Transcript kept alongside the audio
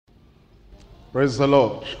Praise the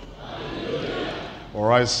Lord.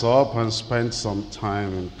 Rise up and spend some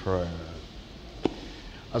time in prayer.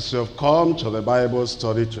 As you have come to the Bible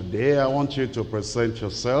study today, I want you to present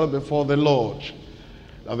yourself before the Lord.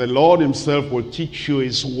 That the Lord himself will teach you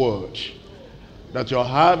his word. That you'll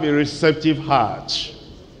have a receptive heart.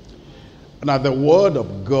 And that the word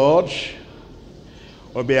of God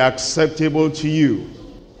will be acceptable to you.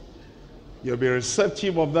 You'll be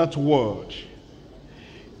receptive of that word.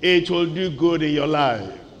 It will do good in your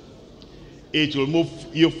life. It will move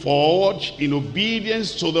you forward in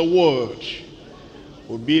obedience to the word.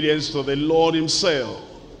 Obedience to the Lord himself.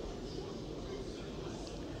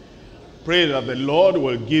 Pray that the Lord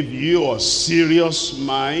will give you a serious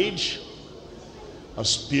mind, a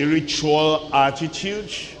spiritual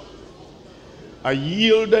attitude, a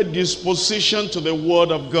yielded disposition to the word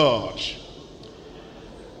of God,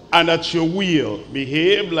 and that you will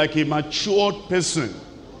behave like a matured person,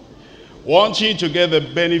 wanting to get the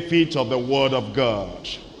benefit of the word of God.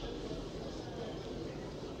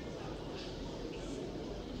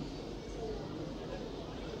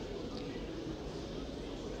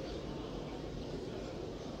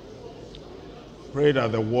 Pray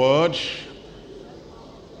that the word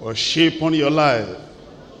will shape on your life,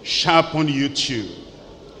 sharpen you too,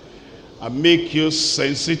 and make you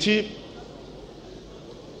sensitive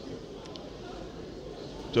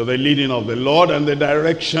to the leading of the Lord and the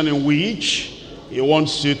direction in which he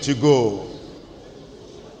wants you to go.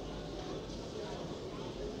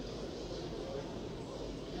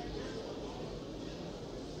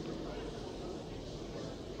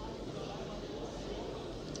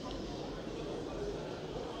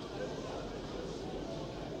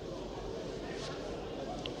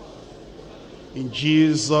 In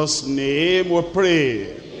Jesus' name we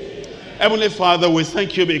pray. Heavenly Father, we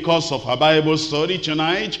thank you because of our Bible study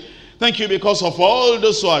tonight. Thank you because of all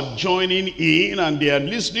those who are joining in and they are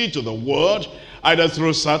listening to the word, either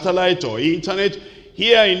through satellite or internet,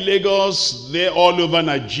 here in Lagos, there all over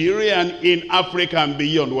Nigeria and in Africa and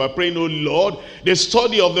beyond. We are praying, oh Lord, the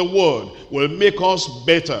study of the word will make us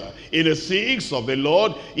better in the things of the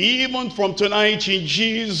Lord, even from tonight in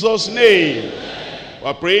Jesus' name. We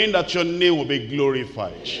are praying that your name will be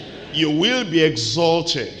glorified. You will be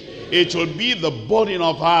exalted. It will be the burden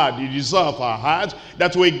of our heart, the desire of our heart,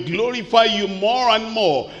 that we glorify you more and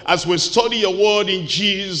more as we study your word in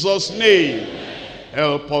Jesus' name.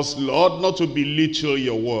 Help us, Lord, not to belittle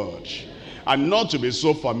your word and not to be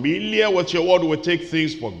so familiar with your word we take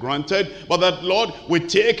things for granted, but that, Lord, we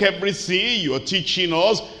take everything you are teaching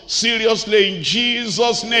us seriously in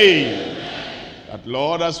Jesus' name. That,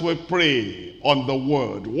 Lord, as we pray on the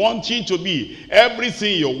word, wanting to be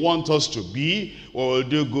everything you want us to be, we will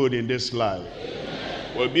do good in this life.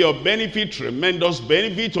 Will be of benefit, tremendous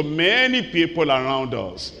benefit to many people around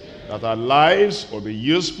us. That our lives will be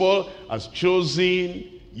useful as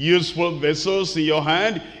chosen, useful vessels in your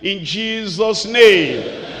hand. In Jesus'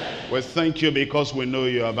 name, we thank you because we know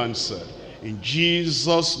you have answered. In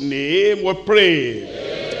Jesus' name we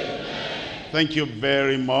pray. Thank you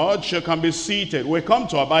very much. You can be seated. We come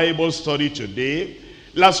to our Bible study today.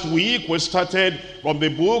 Last week we started from the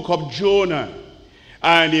book of Jonah.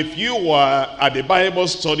 And if you were at the Bible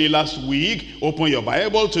study last week, open your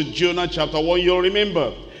Bible to Jonah chapter 1. You'll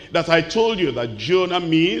remember that I told you that Jonah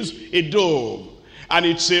means a dove. And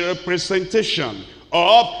it's a representation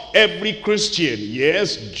of every Christian.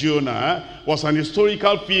 Yes, Jonah was an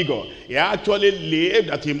historical figure. He actually lived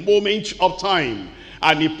at a moment of time.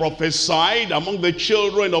 And he prophesied among the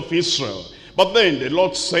children of Israel. But then the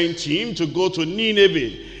Lord sent him to go to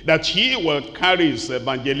Nineveh, that he will carry his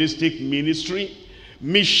evangelistic ministry,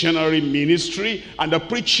 missionary ministry, and the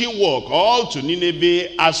preaching work all to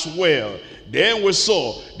Nineveh as well. Then we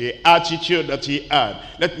saw the attitude that he had.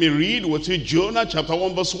 Let me read with you Jonah chapter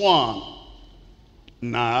 1 verse 1.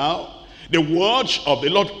 Now the word of the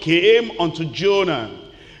Lord came unto Jonah,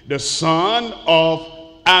 the son of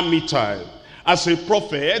Amittai. As a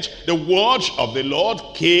prophet, the word of the Lord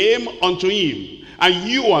came unto him. And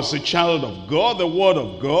you as a child of God, the word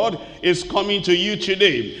of God is coming to you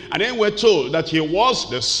today. And then we're told that he was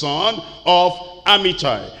the son of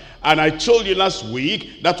Amittai. And I told you last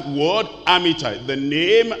week that word Amittai, the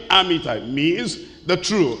name Amittai means the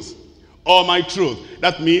truth, or my truth.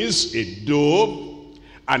 That means a dove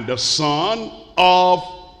and the son of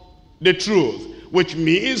the truth. which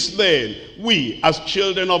means then we as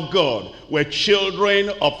children of God, we're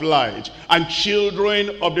children of light and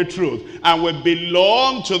children of the truth, and we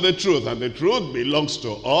belong to the truth, and the truth belongs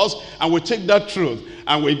to us, and we take that truth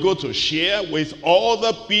and we go to share with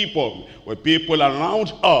other people, with people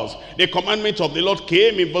around us. The commandment of the Lord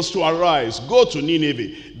came in verse 2, arise, go to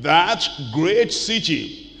Nineveh, that great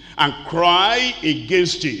city, and cry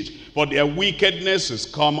against it, for their wickedness is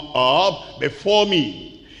come up before me.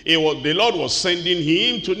 The Lord was sending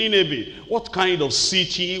him to Nineveh. What kind of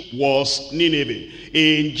city was Nineveh?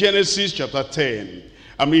 In Genesis chapter 10,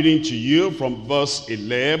 I'm reading to you from verse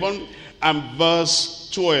 11 and verse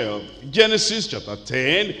 12. Genesis chapter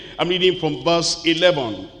 10, I'm reading from verse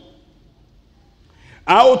 11.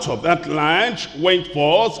 Out of that land went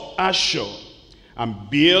forth Ashur, and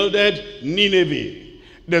builded Nineveh,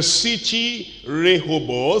 the city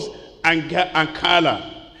Rehoboth and Calah,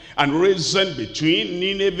 and reasoned between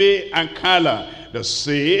Nineveh and Calah, the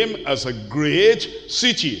same as a great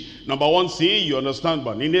city. Number one thing you understand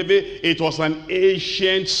about Nineveh, it was an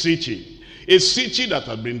ancient city. A city that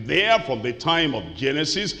had been there from the time of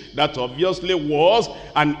Genesis, that obviously was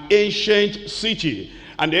an ancient city.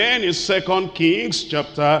 And then in 2 Kings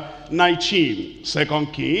chapter 19, 2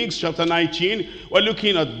 Kings chapter 19, we're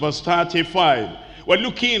looking at verse 35. We're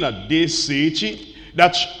looking at this city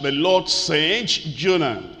that the Lord sent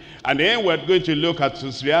Jonah. And then we're going to look at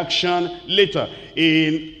his reaction later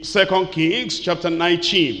in 2 Kings chapter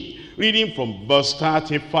 19, reading from verse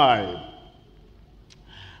 35.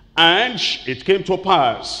 And it came to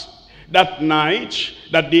pass that night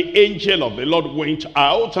that the angel of the Lord went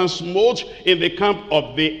out and smote in the camp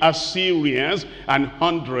of the Assyrians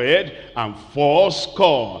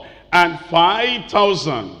 180,500.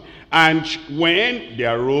 And when they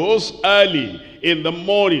arose early in the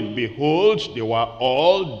morning, behold, they were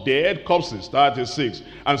all dead corpses. 36.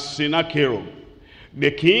 And Sennacherib,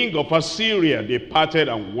 the king of Assyria, departed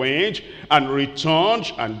and went and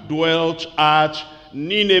returned and dwelt at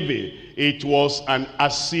Nineveh. It was an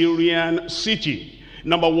Assyrian city.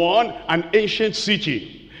 Number one, an ancient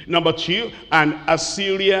city. Number two, an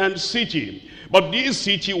Assyrian city. But this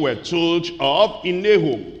city we're told of in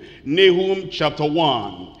Nahum chapter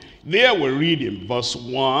 1. There we read in verse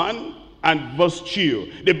 1 and verse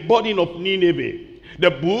 2, the burden of Nineveh,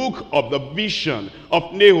 the book of the vision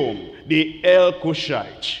of Nahum, the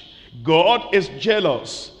El-Cushite. God is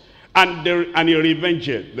jealous, and he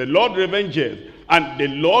revengeth. The Lord revengeth, and the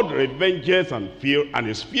Lord revengeth and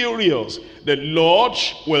is furious. The Lord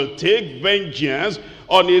will take vengeance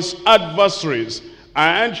on his adversaries,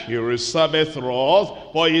 and he reserveth wrath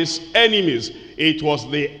for his enemies. It was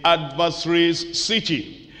the adversaries'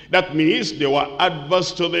 city. That means they were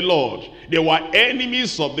adverse to the Lord. They were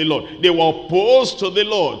enemies of the Lord. They were opposed to the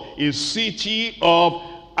Lord. A city of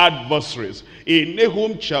adversaries. In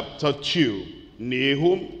Nahum chapter 2.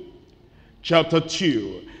 Nahum chapter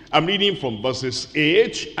 2. I'm reading from verses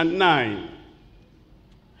 8 and 9.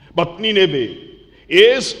 But Nineveh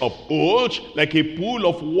is of old like a pool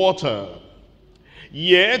of water.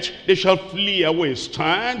 Yet they shall flee away.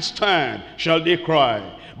 Stand, stand, shall they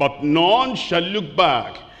cry. But none shall look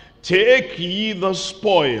back. Take ye the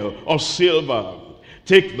spoil of silver,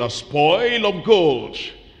 take the spoil of gold,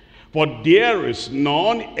 for there is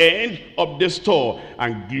none end of the store,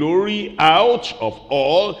 and glory out of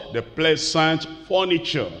all the pleasant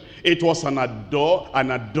furniture. It was an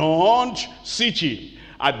adorned city,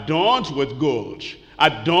 adorned with gold,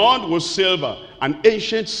 adorned with silver, an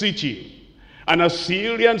ancient city, an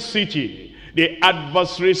Assyrian city, the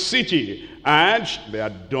adversary city, and the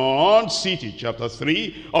adorned city. Chapter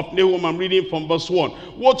 3 of Nahum, I'm reading from verse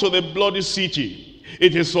 1. Woe to the bloody city!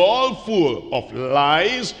 It is all full of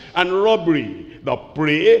lies and robbery. The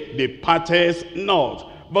prey departeth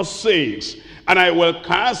not. Verse 6. And I will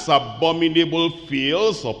cast abominable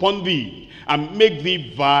fields upon thee, and make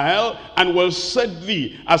thee vile, and will set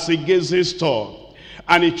thee as a gazing stock.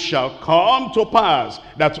 And it shall come to pass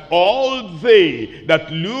that all they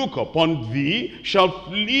that look upon thee shall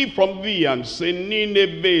flee from thee, and say,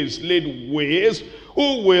 Nineveh is laid waste.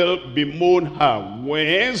 Who will bemoan her?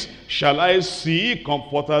 Whence shall I see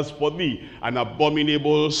comforters for thee? An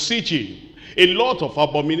abominable city. A lot of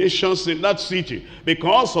abominations in that city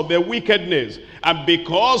because of their wickedness, and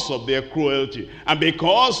because of their cruelty, and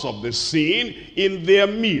because of the sin in their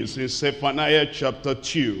midst. In Zephaniah chapter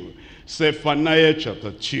 2. Zephaniah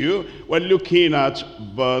chapter 2, we're looking at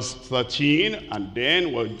verse 13, and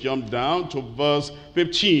then we'll jump down to verse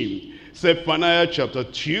 15. Zephaniah chapter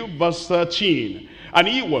 2, verse 13. And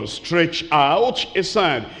he will stretch out his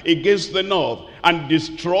hand against the north, and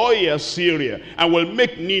destroy Assyria, and will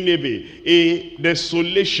make Nineveh a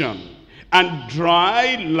desolation, and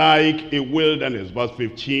dry like a wilderness. Verse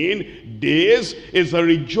 15, this is a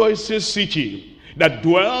rejoicing city that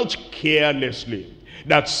dwelt carelessly,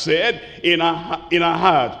 that said in her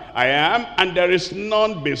heart, I am, and there is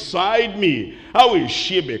none beside me. How will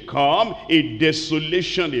she become a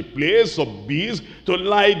desolation, a place of beasts to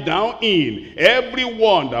lie down in?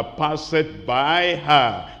 Everyone that passeth by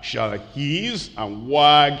her shall hiss and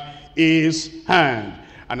wag his hand.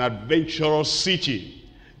 An adventurous city.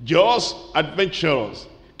 Just adventurous,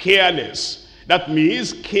 careless. That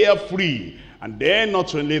means carefree. And then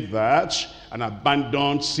not only that, an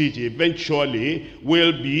abandoned city eventually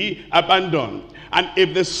will be abandoned. And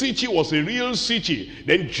if the city was a real city,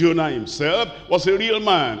 then Jonah himself was a real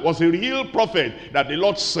man, was a real prophet that the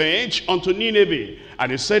Lord sent unto Nineveh.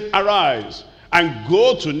 And he said, arise and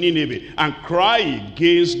go to Nineveh and cry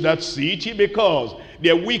against that city, because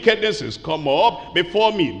their wickedness is come up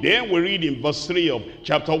before me. Then we read in verse 3 of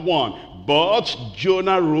chapter 1. But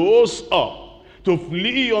Jonah rose up to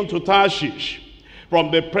flee unto Tarshish from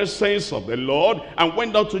the presence of the Lord, and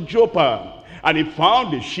went down to Joppa. And he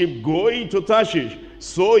found the ship going to Tarshish.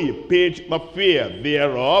 So he paid the fare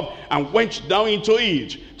thereof, and went down into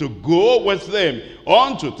it to go with them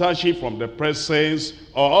unto Tarshish from the presence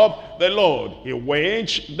of the Lord. He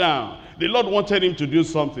went down. The Lord wanted him to do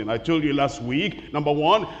something. I told you last week, number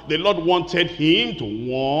one, the Lord wanted him to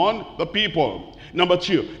warn the people. Number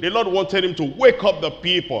two, the Lord wanted him to wake up the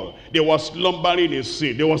people. They were slumbering in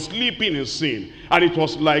sin. They were sleeping in sin. And it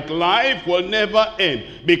was like life will never end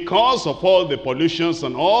because of all the pollutions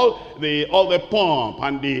and all the pomp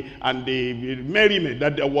and the merriment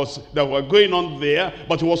that were going on there.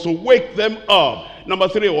 But it was to wake them up. Number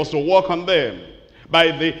three, it was to walk on them by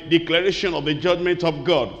the declaration of the judgment of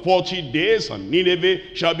God. 40 days and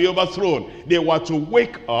Nineveh shall be overthrown. They were to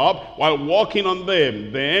wake up while walking on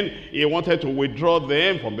them. Then he wanted to withdraw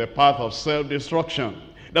them from the path of self-destruction.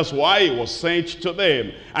 That's why he was sent to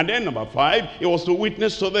them. And then number 5, he was to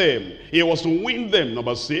witness to them. He was to win them.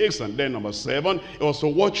 Number 6, and then number 7, he was to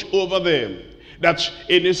watch over them. That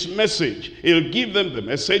in his message, he'll give them the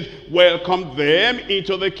message, welcome them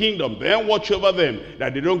into the kingdom, then watch over them,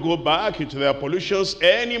 that they don't go back into their pollutions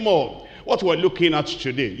anymore. What we're looking at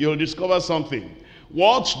today, you'll discover something.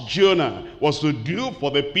 What Jonah was to do for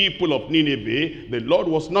the people of Nineveh, the Lord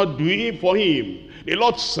was not doing for him. The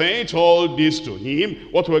Lord sent all this to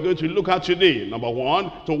him. What we're going to look at today, number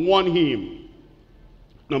 1, to warn him.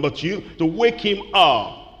 Number 2, to wake him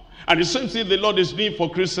up. And the same thing the Lord is doing for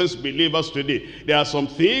Christians, believers today. There are some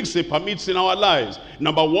things he permits in our lives.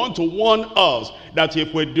 Number 1, to warn us that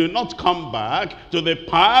if we do not come back to the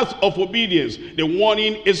path of obedience, the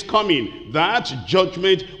warning is coming. That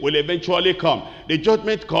judgment will eventually come. The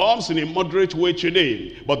judgment comes in a moderate way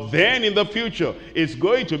today. But then in the future, it's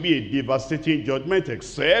going to be a devastating judgment,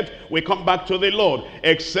 except we come back to the Lord.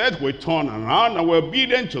 Except we turn around and we're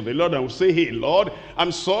obedient to the Lord and we say, hey, Lord,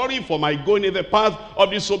 I'm sorry for my going in the path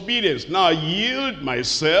of disobedience. Now I yield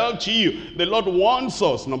myself to you. The Lord warns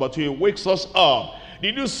us. Number 2, he wakes us up.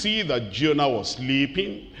 Did you see that Jonah was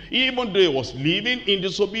sleeping? Even though he was living in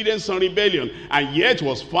disobedience and rebellion, and yet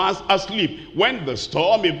was fast asleep when the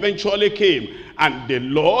storm eventually came. And the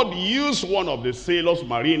Lord used one of the sailors,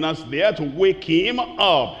 mariners there, to wake him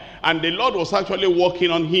up. And the Lord was actually working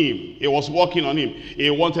on him. He was working on him. He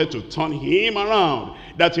wanted to turn him around,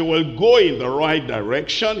 that he will go in the right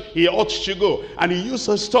direction he ought to go. And he used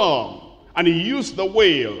a storm. And he used the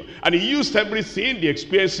whale, and he used everything, the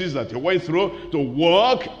experiences that he went through, to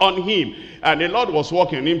work on him. And the Lord was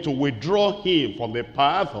working on him to withdraw him from the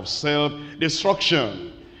path of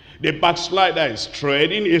self-destruction. The backslider is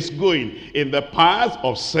treading, is going in the path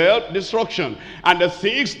of self-destruction. And the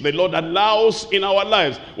things the Lord allows in our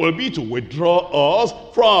lives will be to withdraw us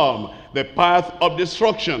from the path of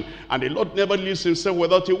destruction. And the Lord never leaves himself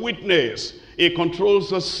without a witness. He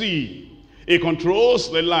controls the sea. He controls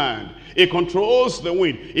the land. He controls the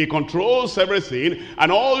wind. He controls everything.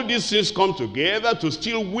 And all these things come together to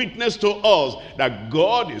still witness to us that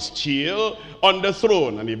God is still on the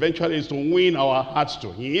throne. And eventually it's to win our hearts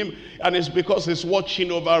to him. And it's because he's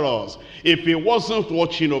watching over us. If he wasn't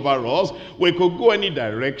watching over us, we could go any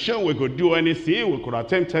direction. We could do anything. We could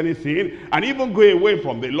attempt anything. And even go away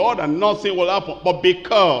from the Lord and nothing will happen. But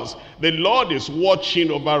because the Lord is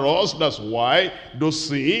watching over us, that's why those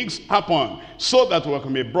things happen. So that we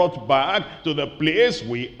can be brought back to the place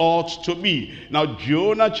we ought to be. Now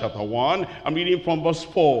Jonah chapter 1, I'm reading from verse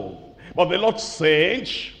 4. But the Lord sent,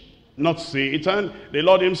 not Satan, the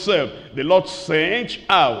Lord himself, the Lord sent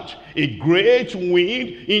out a great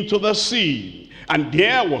wind into the sea. And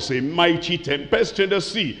there was a mighty tempest in the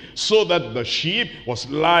sea, so that the ship was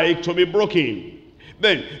like to be broken.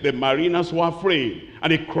 Then the mariners were afraid,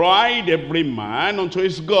 and they cried every man unto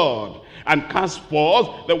his God, and cast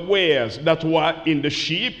forth the wares that were in the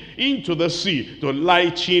ship into the sea, to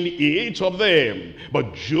lighten it of them.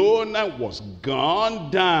 But Jonah was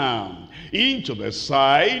gone down into the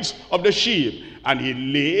sides of the ship, and he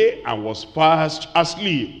lay and was fast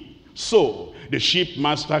asleep. So the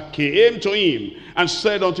shipmaster came to him, and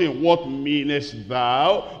said unto him, What meanest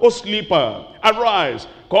thou, O sleeper? Arise,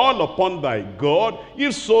 call upon thy God,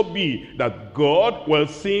 if so be that God will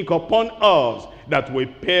think upon us, that we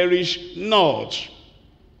perish not.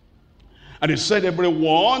 And he said, every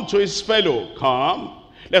one to his fellow, Come,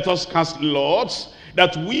 let us cast lots,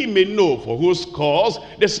 that we may know for whose cause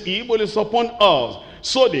this evil is upon us.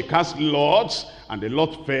 So they cast lots, and the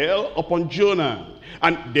lot fell upon Jonah.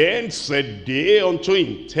 And then said they unto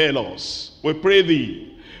him, Tell us, we pray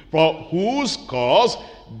thee, for whose cause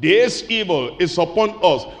this evil is upon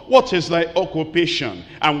us. What is thy occupation?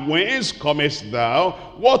 And whence comest thou?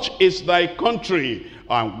 What is thy country?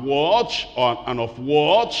 And of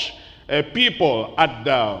what people art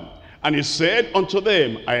thou? And he said unto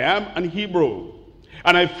them, I am an Hebrew,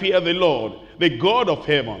 and I fear the Lord, the God of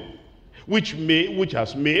heaven, which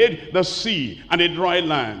has made the sea and the dry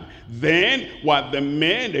land. Then were the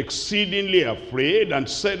men exceedingly afraid, and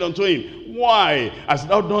said unto him, Why hast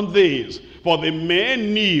thou done this? For the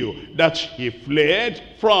men knew that he fled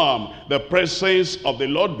from the presence of the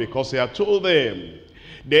Lord, because he had told them.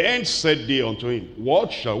 Then said they unto him,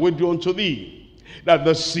 What shall we do unto thee, that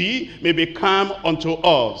the sea may be calm unto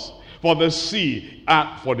us? For the sea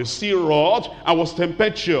wrought and was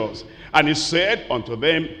tempestuous. And he said unto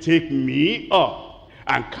them, Take me up,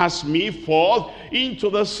 and cast me forth into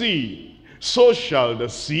the sea. So shall the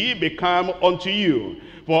sea be calm unto you.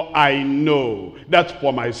 For I know that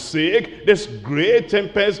for my sake this great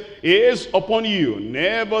tempest is upon you.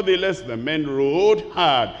 Nevertheless the men rowed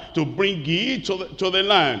hard to bring it to the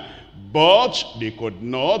land. But they could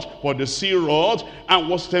not, for the sea wrought and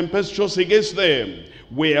was tempestuous against them.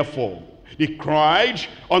 Wherefore they cried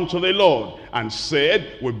unto the Lord, and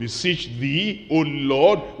said, We beseech thee, O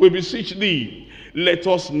Lord, we beseech thee, let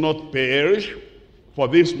us not perish for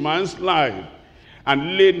this man's life,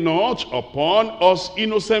 and lay not upon us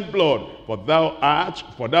innocent blood. For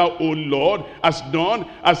thou, O Lord, hast done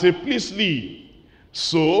as it pleased thee.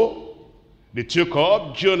 So they took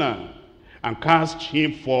up Jonah, and cast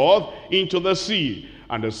him forth into the sea,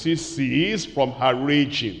 and the sea ceased from her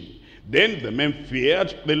raging. Then the men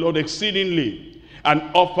feared the Lord exceedingly, and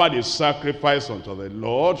offered a sacrifice unto the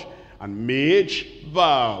Lord, and made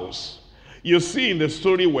vows. You see in the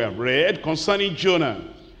story we have read concerning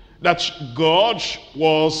Jonah, that God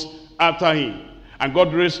was after him, and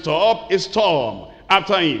God raised up a storm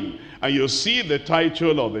after him. And you see the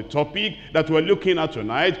title of the topic that we're looking at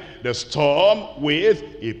tonight, the storm with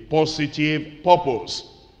a positive purpose.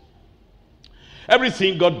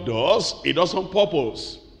 Everything God does, he does on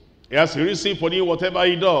purpose. He has a reason for doing whatever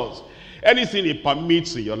he does. Anything he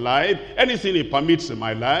permits in your life, anything he permits in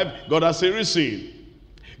my life, God has a reason.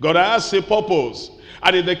 God has a purpose.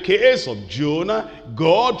 And in the case of Jonah,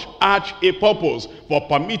 God had a purpose for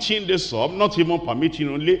permitting the storm, not even permitting,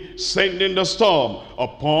 only sending the storm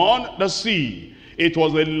upon the sea. It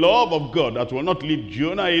was the love of God that will not leave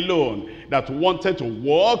Jonah alone, that wanted to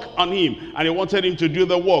work on him, and he wanted him to do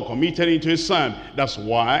the work, committed into his hand. That's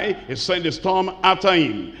why he sent the storm after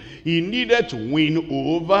him. He needed to win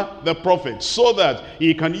over the prophet, so that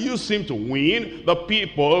he can use him to win the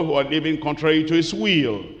people who are living contrary to his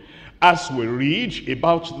will. As we read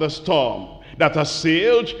about the storm that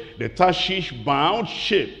assailed the Tarshish-bound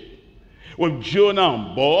ship, with Jonah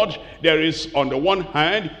on board, there is on the one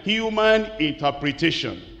hand human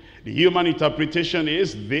interpretation. The human interpretation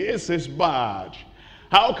is, this is bad.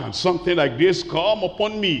 How can something like this come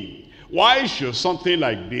upon me? Why should something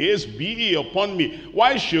like this be upon me?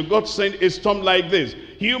 Why should God send a storm like this?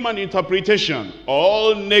 Human interpretation,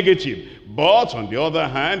 all negative. But on the other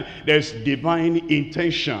hand, there's divine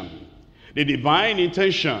intention. The divine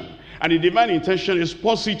intention. And the divine intention is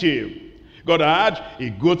positive. God had a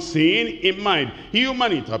good thing in mind.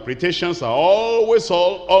 Human interpretations are almost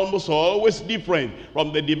always different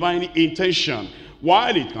from the divine intention.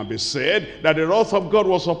 While it can be said that the wrath of God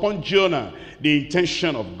was upon Jonah, the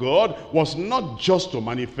intention of God was not just to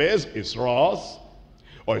manifest his wrath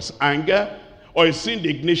or his anger or his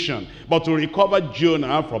indignation, but to recover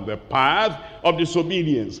Jonah from the path of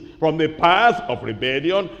disobedience, from the path of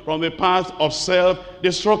rebellion, from the path of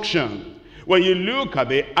self-destruction. When you look at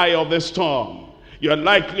the eye of the storm, you're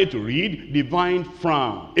likely to read divine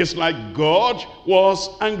frown. It's like God was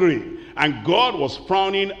angry and God was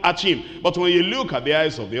frowning at him. But when you look at the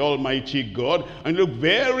eyes of the Almighty God and look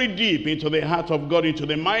very deep into the heart of God, into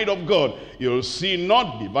the mind of God, you'll see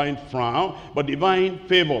not divine frown, but divine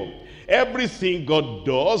favor. Everything God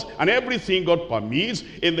does and everything God permits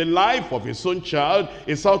in the life of his own child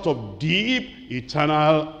is out of deep,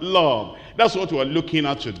 eternal love. That's what we're looking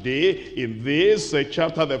at today in this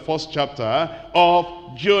chapter, the first chapter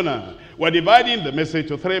of Jonah. We're dividing the message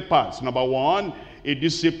to three parts. Number one, a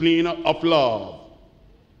discipline of love.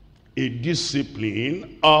 A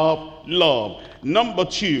discipline of love. Number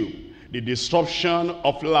two, the disruption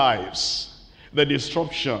of lives. The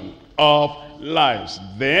disruption of lives.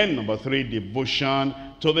 Then, number three, devotion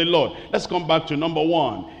to the Lord. Let's come back to number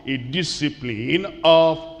one, a discipline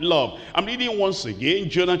of love. I'm reading once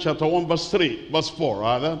again, Jonah chapter 1, verse 4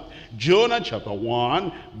 rather. Jonah chapter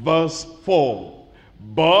 1, verse 4.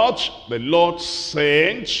 But the Lord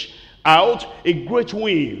sent out a great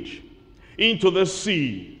wind into the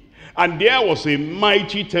sea, and there was a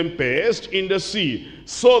mighty tempest in the sea,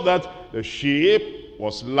 so that the ship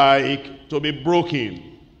was like to be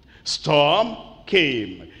broken. Storm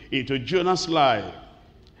came into Jonah's life,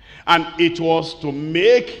 and it was to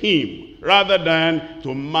make him rather than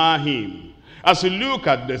to mar him. As you look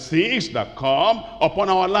at the things that come upon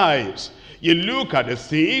our lives, you look at the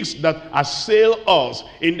things that assail us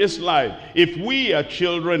in this life. If we are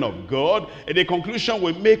children of God, the conclusion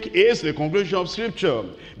we make is the conclusion of Scripture,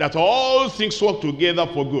 that all things work together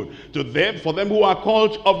for good for them who are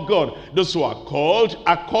called of God, those who are called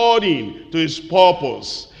according to his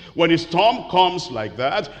purpose. When a storm comes like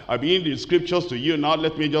that, I'll be in the scriptures to you now.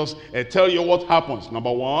 Let me just tell you what happens.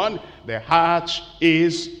 Number one, the heart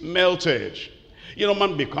is melted. You know,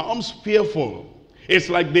 man becomes fearful. It's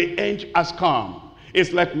like the end has come.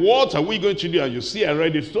 It's like, what are we going to do? And you see, I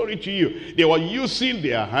read the story to you. They were using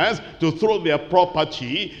their hands to throw their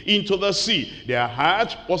property into the sea. Their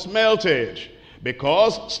heart was melted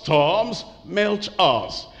because storms melt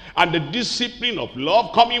us. And the discipline of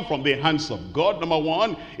love coming from the hands of God, number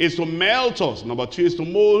one, is to melt us. Number two is to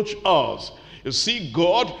mold us. You see,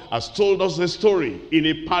 God has told us the story in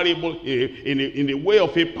a parable, in the way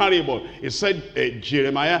of a parable. He said,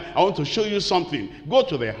 Jeremiah, I want to show you something. Go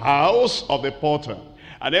to the house of the potter.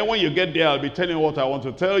 And then when you get there, I'll be telling you what I want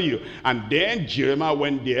to tell you. And then Jeremiah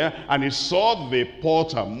went there and he saw the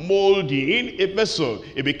potter molding a vessel.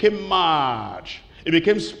 It became marred. It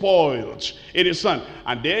became spoiled in his hand.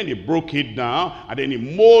 And then he broke it down, and then he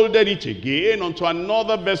molded it again onto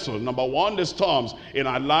another vessel. Number one, the storms in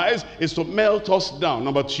our lives is to melt us down.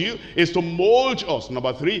 Number two is to mold us.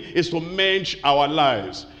 Number three is to mend our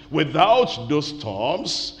lives. Without those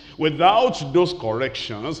storms, without those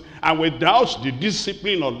corrections, and without the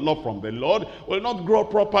discipline of love from the Lord, will not grow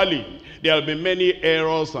properly. There will be many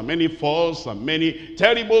errors and many faults and many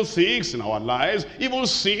terrible things in our lives. Even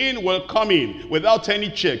sin will come in without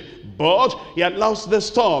any check. But he allows the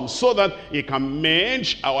storm so that he can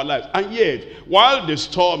mend our lives. And yet, while the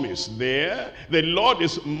storm is there, the Lord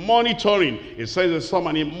is monitoring. It says the storm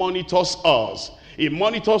and he monitors us. He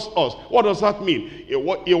monitors us. What does that mean?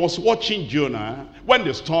 He was watching Jonah. When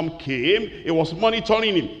the storm came, he was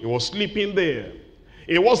monitoring him. He was sleeping there.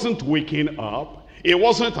 He wasn't waking up. He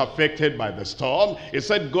wasn't affected by the storm. He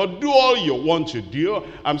said, God, do all you want to do.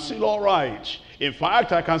 I'm still all right. In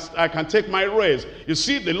fact, I can take my rest. You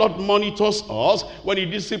see, the Lord monitors us when he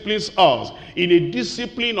disciplines us in a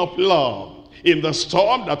discipline of love. In the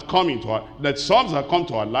storm that storms that come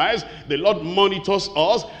to our lives, the Lord monitors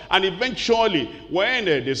us, and eventually, when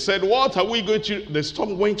they said, "What are we going to?" the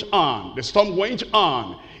storm went on. The storm went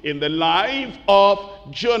on in the life of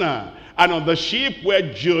Jonah and on the ship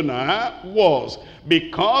where Jonah was,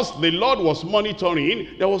 because the Lord was monitoring.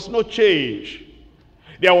 There was no change.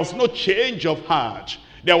 There was no change of heart.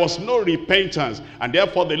 There was no repentance, and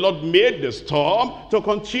therefore the Lord made the storm to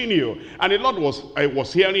continue. And the Lord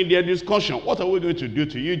was hearing their discussion. What are we going to do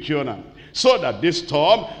to you, Jonah, so that this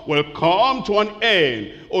storm will come to an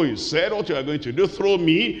end? Oh, you said, what you are going to do? Throw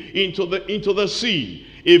me into the sea.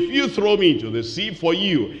 If you throw me into the sea, for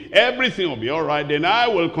you, everything will be all right. Then I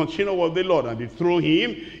will continue with the Lord. And they threw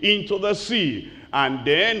him into the sea. And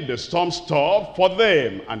then the storm stopped for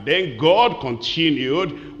them. And then God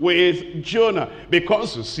continued with Jonah.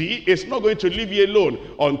 Because, you see, it's not going to leave you alone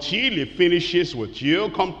until he finishes with you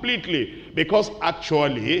completely. Because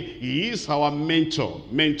actually, he is our mentor,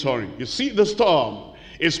 mentoring. You see, the storm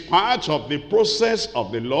It's part of the process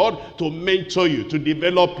of the Lord to mentor you, to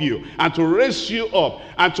develop you, and to raise you up,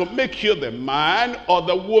 and to make you the man or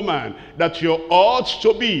the woman that you ought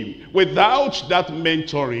to be. Without that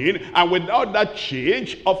mentoring and without that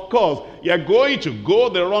change, of course, you're going to go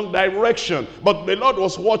the wrong direction. But the Lord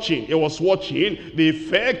was watching. He was watching the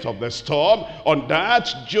effect of the storm on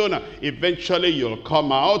that Jonah. Eventually, you'll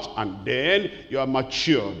come out, and then you are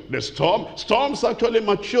matured. The storms actually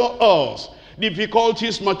mature us.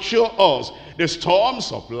 Difficulties mature us. The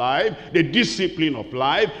storms of life, the discipline of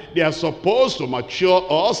life, they are supposed to mature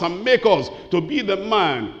us and make us to be the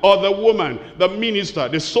man or the woman, the minister,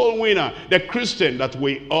 the soul winner, the Christian that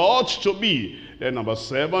we ought to be. Then number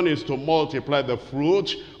 7 is to multiply the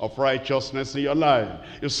fruit of righteousness in your life.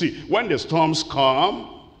 You see, when the storms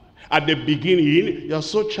come, at the beginning, you're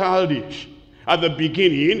so childish. At the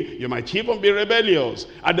beginning, you might even be rebellious.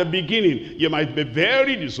 At the beginning, you might be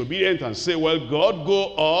very disobedient and say, well, God,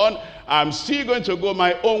 go on. I'm still going to go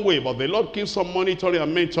my own way. But the Lord keeps on monitoring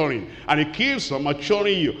and mentoring. And he keeps on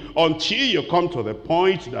maturing you until you come to the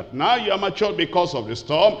point that now you are matured because of the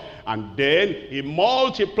storm. And then he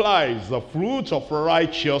multiplies the fruit of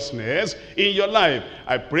righteousness in your life.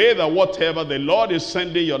 I pray that whatever the Lord is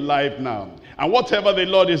sending your life now, and whatever the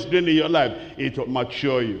Lord is doing in your life, it will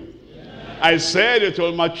mature you. I said it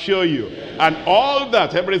will mature you. And all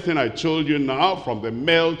that, everything I told you now, from the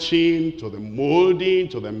melting, to the molding,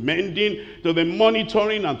 to the mending, to the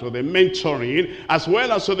monitoring, and to the mentoring, as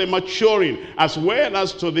well as to the maturing, as well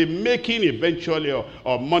as to the making eventually,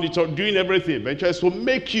 or monitor, doing everything eventually, is to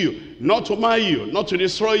make you, not to mar you, not to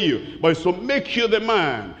destroy you, but it's to make you the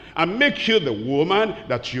man, and make you the woman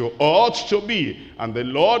that you ought to be. And the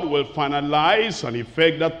Lord will finalize and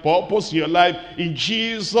effect that purpose in your life in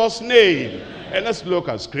Jesus' name. And let's look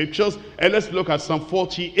at scriptures, and let's look at Psalm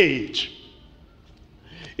 48.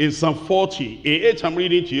 In Psalm 48, I'm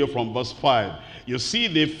reading to you from verse 5. You see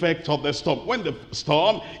the effect of the storm, when the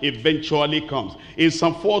storm eventually comes. In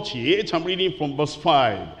Psalm 48, I'm reading from verse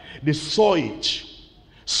 5. They saw it,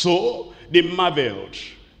 so they marveled.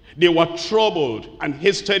 They were troubled and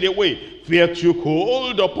hasted away. Fear took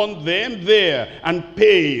hold upon them there, and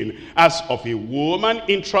pain as of a woman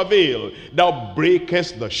in travail. Thou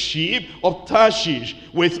breakest the ship of Tarshish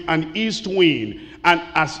with an east wind. And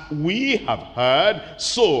as we have heard,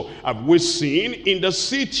 so have we seen in the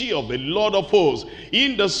city of the Lord of hosts.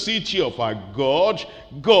 In the city of our God,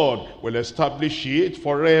 God will establish it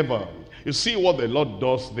forever. You see what the Lord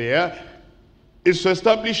does there? Is to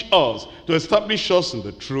establish us in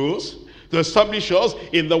the truth, to establish us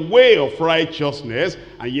in the way of righteousness.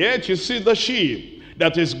 And yet you see the ship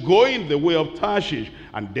that is going the way of Tarshish,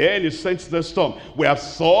 and then it sends the storm. We have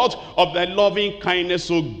thought of thy loving kindness,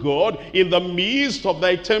 O God, in the midst of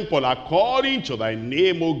thy temple, according to thy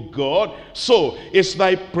name, O God. So is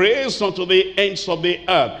thy praise unto the ends of the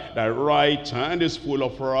earth. Thy right hand is full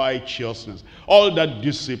of righteousness. All that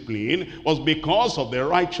discipline was because of the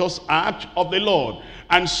righteous act of the Lord.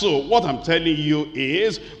 And so what I'm telling you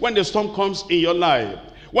is, when the storm comes in your life,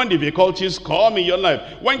 when difficulties come in your life,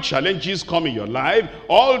 when challenges come in your life,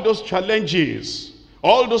 all those challenges,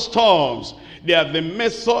 all those storms, they are the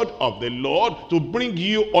method of the Lord to bring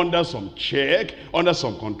you under some check, under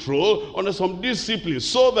some control, under some discipline,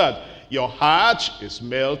 so that your heart is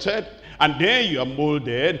melted, and then you are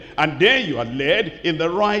molded, and then you are led in the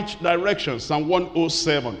right direction. Psalm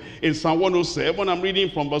 107. In Psalm 107, I'm reading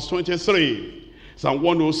from verse 23. Psalm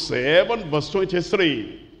 107, verse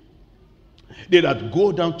 23. They that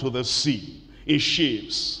go down to the sea in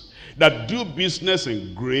ships, that do business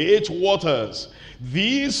in great waters,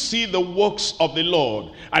 these see the works of the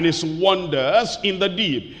Lord, and his wonders in the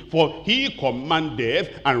deep. For he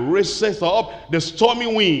commandeth and raiseth up the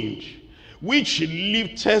stormy wind, which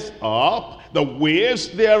lifteth up the waves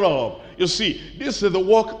thereof. You see, this is the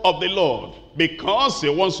work of the Lord. Because he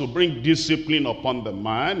wants to bring discipline upon the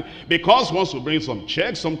man, because he wants to bring some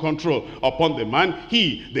check, some control upon the man,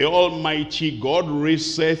 he, the Almighty God,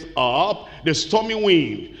 raiseth up the stormy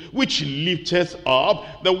wind, which lifteth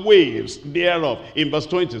up the waves thereof. In verse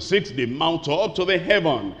 26, they mount up to the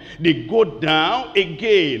heaven. They go down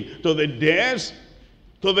again to the depths.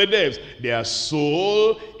 Their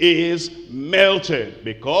soul is melted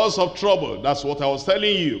because of trouble. That's what I was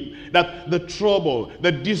telling you. That the trouble,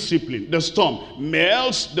 the discipline, the storm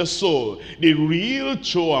melts the soul. They reel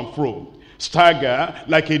to and fro, stagger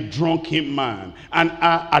like a drunken man, and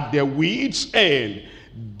are at their wits' end.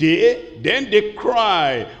 Then they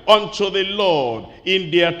cry unto the Lord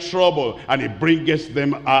in their trouble, and he bringeth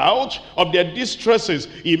them out of their distresses.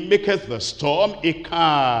 He maketh the storm a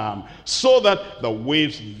calm, so that the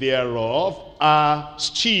waves thereof are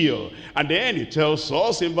still. And then he tells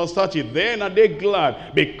us in verse 30, then are they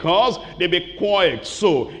glad, because they be quiet.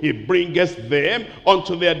 So he bringeth them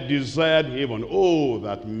unto their desired haven. Oh,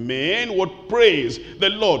 that men would praise the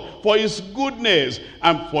Lord for his goodness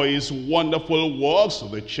and for his wonderful works to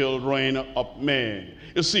the children of men.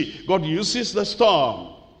 You see, God uses the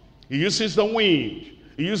storm, he uses the wind,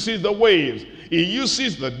 he uses the waves, he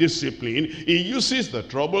uses the discipline, he uses the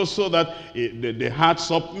trouble, so that the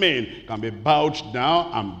hearts of men can be bowed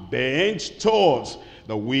down and bent towards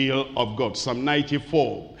the will of God. Psalm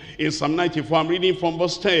 94. In Psalm 94, I'm reading from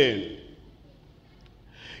verse 10.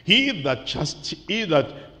 He that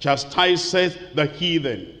chastiseth the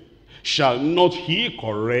heathen, shall not he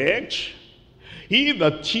correct? He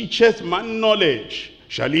that teacheth man knowledge,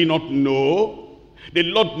 shall he not know? The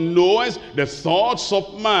Lord knoweth the thoughts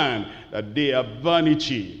of man, that they are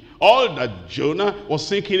vanity. All that Jonah was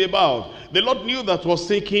thinking about, the Lord knew that was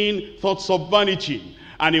thinking thoughts of vanity.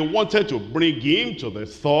 And he wanted to bring him to the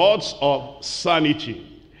thoughts of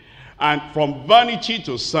sanity. And from vanity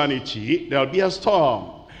to sanity, there will be a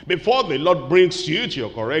storm. Before the Lord brings you to your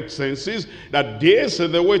correct senses, that this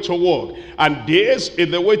is the way to walk, and this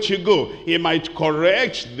is the way to go, he might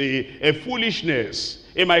correct the foolishness.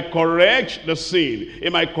 He might correct the sin. He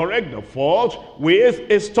might correct the fault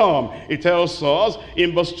with a storm. It tells us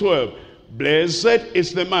in verse 12, blessed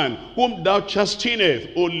is the man whom thou chastenest,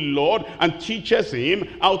 O Lord, and teachest him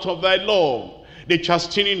out of thy law. The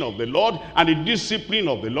chastening of the Lord and the discipline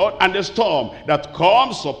of the Lord and the storm that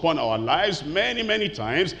comes upon our lives many, many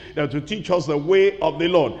times, that to teach us the way of the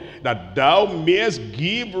Lord, that thou mayest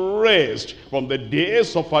give rest from the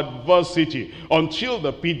days of adversity, until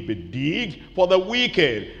the pit be digged for the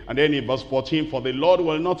wicked. And then in verse 14, for the Lord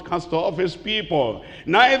will not cast off his people,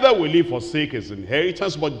 neither will he forsake his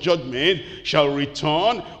inheritance, but judgment shall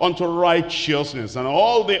return unto righteousness, and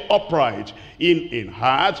all the upright in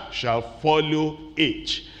heart shall follow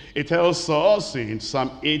it. It tells us in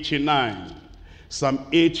Psalm 89. Psalm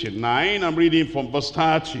 89, I'm reading from verse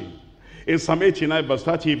 30. In Psalm 89, verse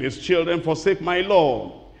 30, if his children forsake my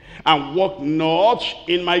law, and walk not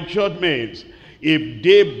in my judgments, if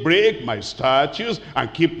they break my statutes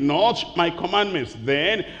and keep not my commandments,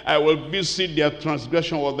 then I will visit their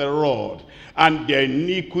transgression with the rod, and their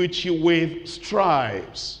iniquity with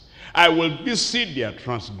stripes. I will visit their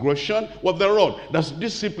transgression with the rod. That's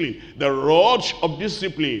discipline. The rod of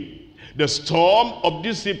discipline. The storm of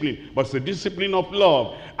discipline. But it's the discipline of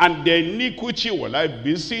love. And their iniquity will I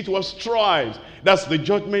visit with stripes. That's the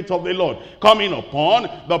judgment of the Lord coming upon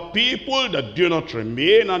the people that do not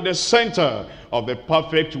remain at the center of the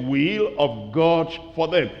perfect will of God for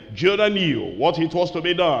them. Jonah knew what it was to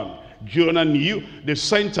be done. Jonah knew the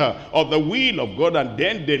center of the will of God, and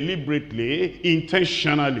then deliberately,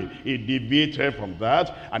 intentionally, he deviated from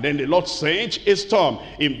that. And then the Lord sent a storm.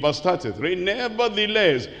 In verse 33,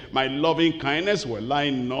 nevertheless, my loving kindness will I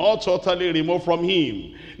not totally remove from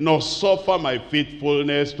him, nor suffer my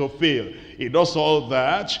faithfulness to fail. He does all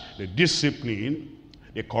that, the discipline,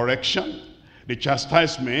 the correction, the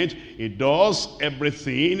chastisement, he does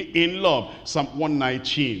everything in love. Psalm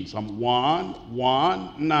 119, Psalm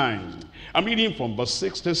 119. I'm reading from verse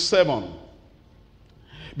 67.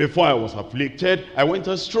 Before I was afflicted, I went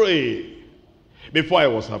astray. Before I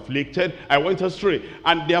was afflicted, I went astray.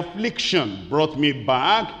 And the affliction brought me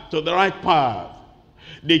back to the right path.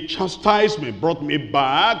 The chastisement brought me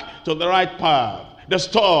back to the right path. The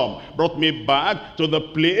storm brought me back to the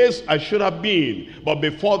place I should have been. But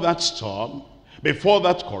before that storm, before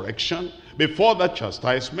that correction, before that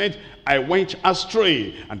chastisement, I went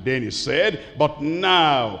astray. And then he said, but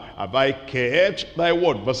now have I kept thy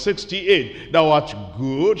word. Verse 68, thou art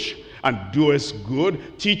good and doest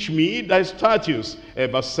good. Teach me thy statutes.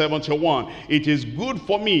 Verse 71, it is good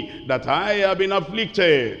for me that I have been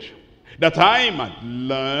afflicted, that I might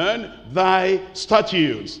learn thy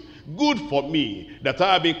statutes. Good for me that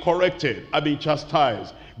I have been corrected, I have been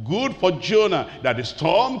chastised. Good for Jonah that the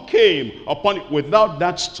storm came upon him. Without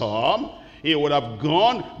that storm, he would have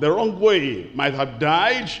gone the wrong way, might have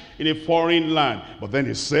died in a foreign land. But then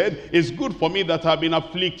he said, it's good for me that I've been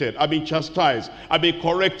afflicted, I've been chastised, I've been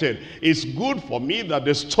corrected. It's good for me that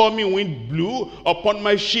the stormy wind blew upon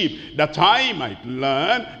my ship, that I might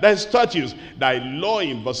learn thy statutes. Thy law,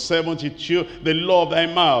 in verse 72, the law of thy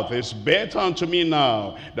mouth is better unto me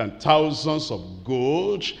now than thousands of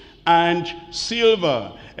gold and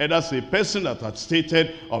silver. And that's a person that had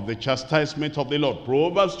stated of the chastisement of the Lord.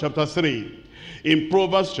 Proverbs chapter 3. In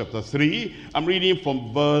Proverbs chapter 3, I'm reading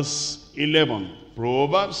from verse 11.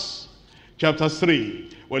 Proverbs chapter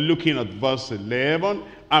 3. We're looking at verse 11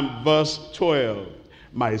 and verse 12.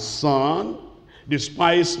 My son,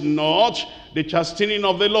 Despise not the chastening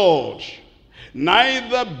of the Lord,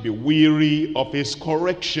 neither be weary of his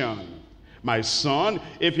correction. My son,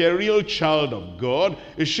 if you're a real child of God,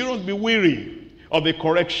 you shouldn't be weary of the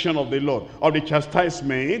correction of the Lord, of the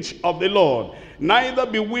chastisement of the Lord. Neither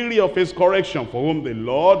be weary of his correction, for whom the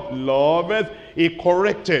Lord loveth, he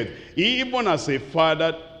corrected, even as a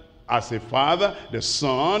father, the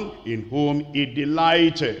son in whom he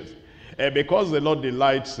delighteth. Because the Lord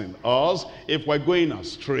delights in us, if we're going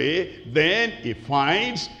astray, then he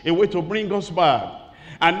finds a way to bring us back.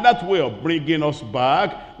 And that way of bringing us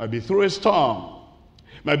back might be through a storm,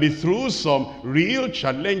 might be through some real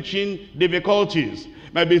challenging difficulties,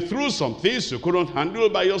 might be through some things you couldn't handle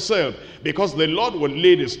by yourself, because the Lord will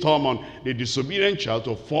lay the storm on the disobedient child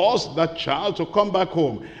to force that child to come back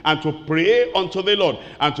home and to pray unto the Lord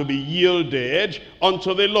and to be yielded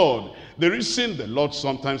unto the Lord. The reason the Lord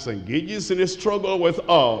sometimes engages in a struggle with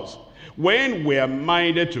us when we are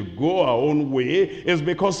minded to go our own way is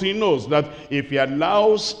because he knows that if he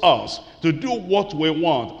allows us to do what we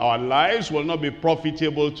want, our lives will not be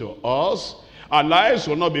profitable to us. Our lives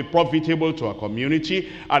will not be profitable to our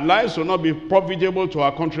community. Our lives will not be profitable to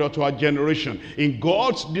our country or to our generation. In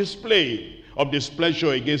God's display of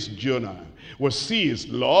displeasure against Jonah, we see his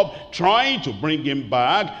love trying to bring him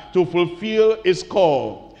back to fulfill his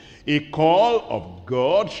call. A call of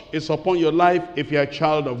God is upon your life if you're a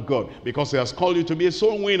child of God, because he has called you to be a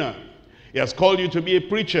soul winner. He has called you to be a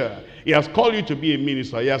preacher. He has called you to be a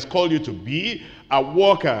minister. He has called you to be a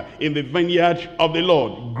worker in the vineyard of the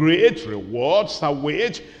Lord. Great rewards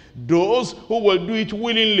await those who will do it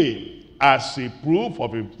willingly. As a proof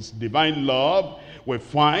of his divine love, we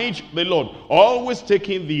find the Lord always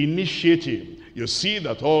taking the initiative. You see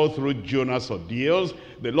that all through Jonah's ordeals,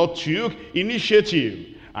 the Lord took initiative.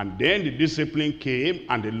 And then the discipline came,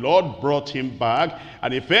 and the Lord brought him back.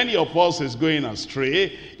 And if any of us is going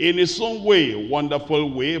astray in his own way,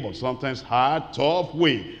 wonderful way, but sometimes hard, tough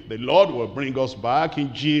way, the Lord will bring us back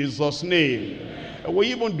in Jesus' name. Amen. We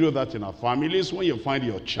even do that in our families. When you find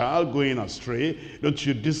your child going astray, don't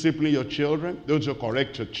you discipline your children? Don't you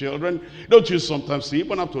correct your children? Don't you sometimes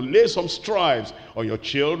even have to lay some stripes on your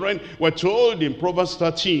children? We're told in Proverbs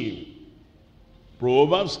 13,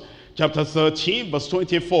 Proverbs chapter 13, verse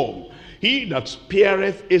 24. He that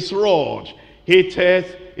spareth his rod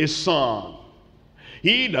hateth his son.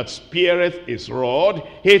 He that spareth his rod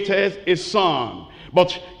hateth his son.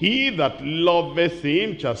 But he that loveth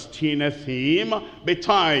him chasteneth him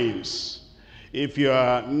betimes. If you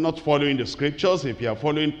are not following the scriptures, if you are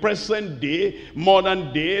following present day,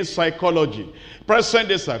 modern day psychology, present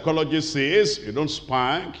day psychology says you don't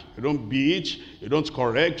spank, you don't beat, you don't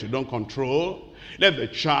correct, you don't control. Let the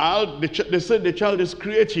child, they say the child is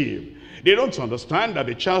creative. They don't understand that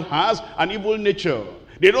the child has an evil nature.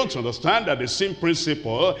 They don't understand that the same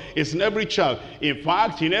principle is in every child. In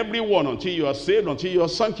fact, in everyone, until you are saved, until you are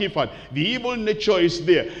sanctified, the evil nature is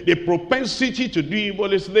there. The propensity to do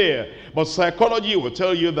evil is there. But psychology will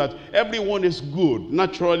tell you that everyone is good,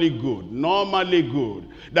 naturally good, normally good.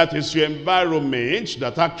 That is your environment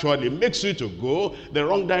that actually makes you to go the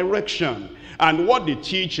wrong direction. And what they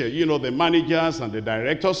teach, the managers and the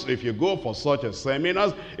directors, if you go for such a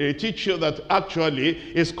seminars, they teach you that actually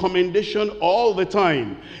is commendation all the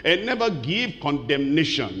time. And never give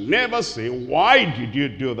condemnation. Never say, why did you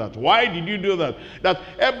do that? Why did you do that? That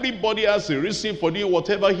everybody has a reason for doing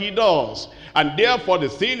whatever he does. And therefore the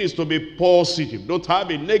thing is to be positive. Don't have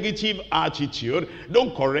a negative attitude.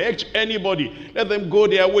 Don't correct anybody. Let them go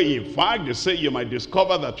their way. In fact, they say you might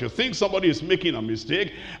discover that you think somebody is making a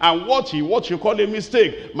mistake, and what you call a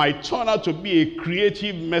mistake might turn out to be a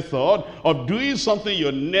creative method of doing something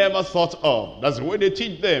you never thought of. That's the way they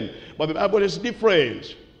teach them. But the Bible is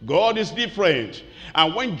different. God is different.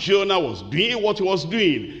 And when Jonah was doing what he was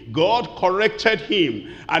doing, God corrected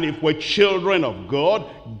him. And if we're children of God,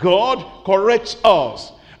 God corrects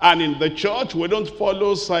us. And in the church, we don't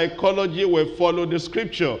follow psychology, we follow the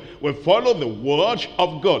scripture. We follow the word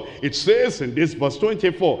of God. It says in this verse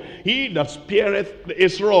 24, he that spareth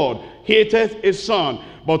his rod hateth his son,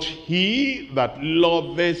 but he that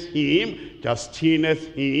loveth him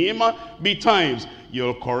chasteneth him betimes.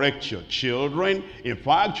 You'll correct your children. In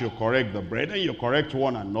fact, you correct the brethren, you correct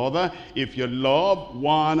one another if you love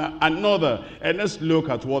one another. And let's look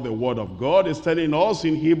at what the word of God is telling us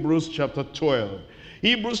in Hebrews chapter 12.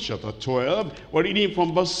 Hebrews chapter 12, we're reading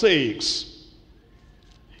from verse 6.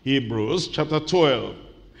 Hebrews chapter 12,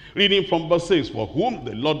 reading from verse 6. For whom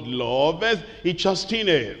the Lord loveth, he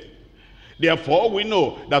chasteneth. Therefore, we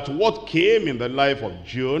know that what came in the life of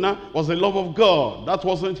Jonah was the love of God. That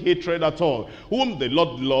wasn't hatred at all. Whom the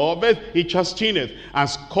Lord loveth, he chasteneth, and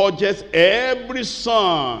scourgeth every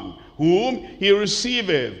son whom he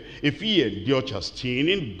receiveth. If ye endure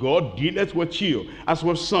chastening, God dealeth with you as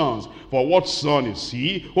with sons. For what son is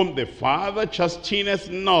he whom the Father chasteneth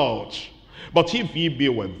not? But if ye be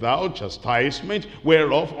without chastisement,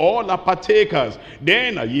 whereof all are partakers,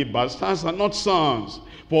 then are ye bastards and not sons.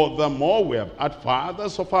 Furthermore, we have had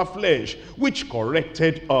fathers of our flesh, which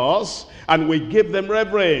corrected us, and we gave them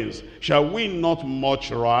reverence. Shall we not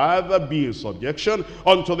much rather be in subjection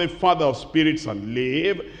unto the Father of spirits and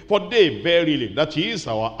live? For they verily, that is,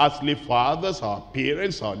 our earthly fathers, our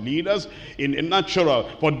parents, our leaders in the natural,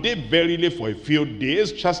 for they verily for a few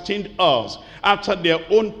days chastened us after their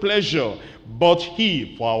own pleasure. But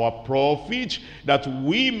he for our profit, that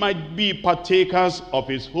we might be partakers of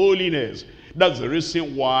his holiness. That's the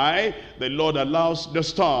reason why the Lord allows the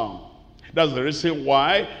storm. That's the reason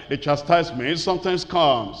why the chastisement sometimes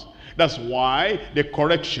comes. That's why the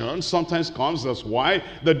correction sometimes comes. That's why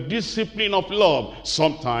the discipline of love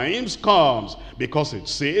sometimes comes. Because it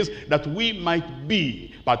says that we might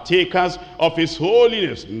be partakers of his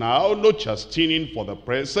holiness. Now no chastening for the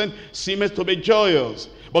present seemeth to be joyous,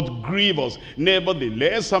 but grievous.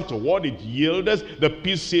 Nevertheless, afterward it yieldeth the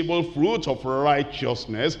peaceable fruit of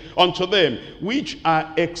righteousness unto them which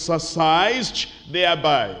are exercised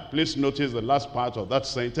thereby. Please notice the last part of that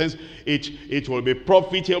sentence. It will be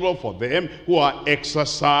profitable for them who are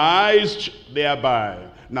exercised thereby.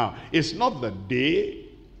 Now, it's not the day,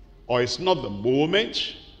 or it's not the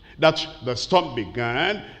moment that the storm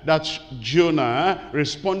began that Jonah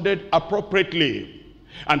responded appropriately.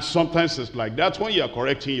 And sometimes it's like that when you are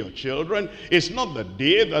correcting your children. It's not the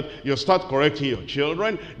day that you start correcting your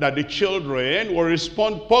children that the children will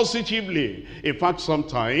respond positively. In fact,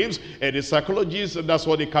 sometimes the psychologists, that's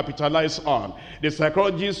what they capitalize on. The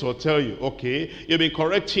psychologists will tell you, okay, you've been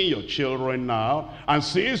correcting your children now, and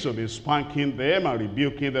since you've been spanking them and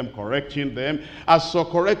rebuking them, correcting them, has your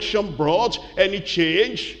correction brought any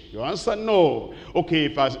change? You answer no.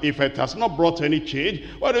 Okay, if it has not brought any change,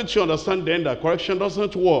 why don't you understand then that correction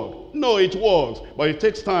doesn't work? No, it works, but it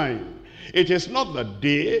takes time. It is not the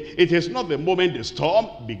day, it is not the moment the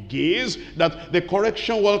storm begins that the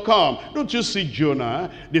correction will come. Don't you see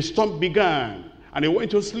Jonah? The storm began and he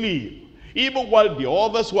went to sleep. Even while the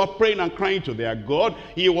others were praying and crying to their God,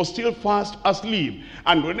 he was still fast asleep.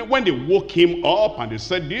 And when they woke him up and they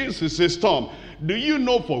said, this is a storm. Do you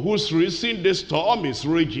know for whose reason this storm is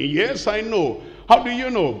raging? Yes, I know. How do you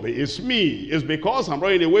know? It's me. It's because I'm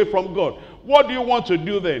running away from God. What do you want to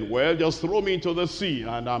do then? Well, just throw me into the sea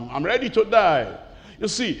and I'm ready to die. You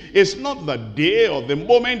see, it's not the day or the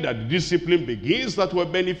moment that discipline begins that will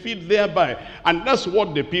benefit thereby. And that's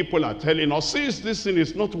what the people are telling us. Since this thing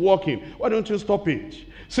is not working, why don't you stop it?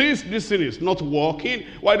 Since this thing is not working,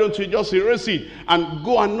 why don't you just erase it and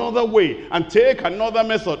go another way and take another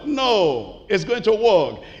method? No, it's going to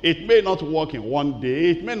work. It may not work in one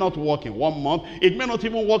day, it may not work in 1 month, it may not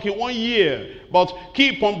even work in 1 year. But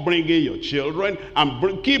keep on bringing your children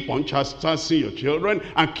and keep on chastising your children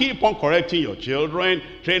and keep on correcting your children.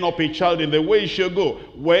 Train up a child in the way he should go.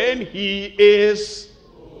 When he's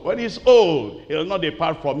old, he'll not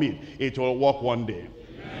depart from it. It will work one day.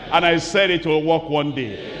 And I said it will work one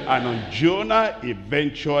day. And on Jonah,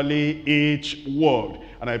 eventually it worked.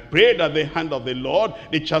 And I pray that the hand of the Lord,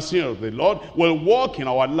 the chastening of the Lord, will work in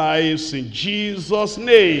our lives in Jesus'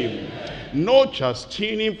 name. No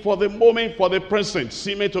chastening for the moment, for the present,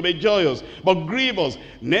 seemeth to be joyous, but grievous.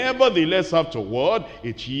 Nevertheless, afterward,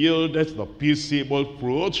 it yieldeth the peaceable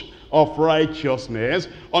fruit of righteousness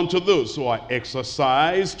unto those who are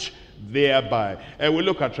exercised thereby. And we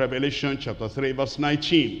look at Revelation chapter 3 verse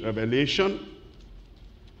 19. Revelation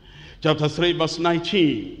chapter 3 verse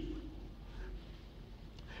 19.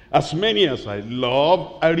 As many as I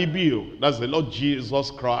love, I rebuke. That's the Lord Jesus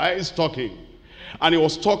Christ talking. And he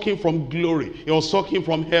was talking from glory. He was talking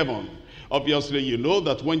from heaven. Obviously, you know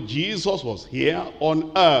that when Jesus was here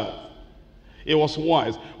on earth, he was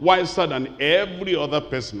wise, wiser than every other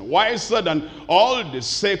person, wiser than all the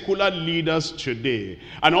secular leaders today,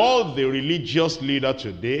 and all the religious leaders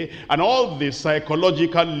today, and all the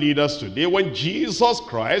psychological leaders today. When Jesus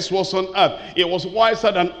Christ was on earth, he was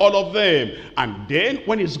wiser than all of them. And then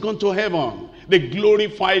when he's gone to heaven, the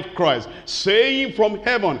glorified Christ, saying from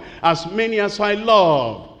heaven, as many as I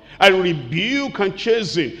love, I rebuke and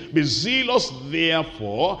chasten. Be zealous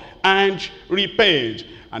therefore and repent.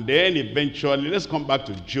 And then eventually, let's come back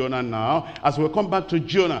to Jonah now. As we come back to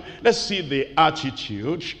Jonah, let's see the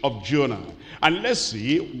attitude of Jonah. And let's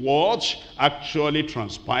see what actually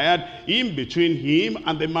transpired in between him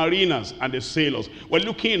and the mariners and the sailors. We're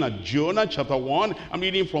looking at Jonah chapter 1. I'm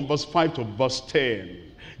reading from verse 5 to verse 10.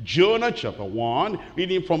 Jonah chapter 1,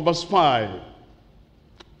 reading from verse 5.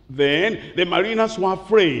 Then the mariners were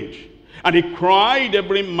afraid, and they cried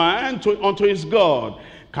every man unto his God,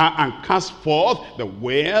 and cast forth the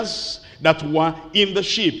wares that were in the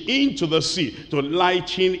ship into the sea, to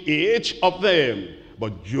lighten each of them.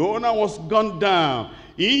 But Jonah was gone down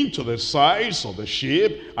into the sides of the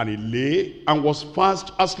ship, and he lay and was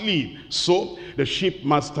fast asleep. So the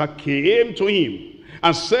shipmaster came to him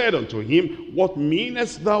and said unto him, What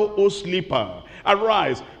meanest thou, O sleeper?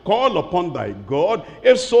 Arise, call upon thy God,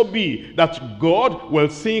 if so be that God will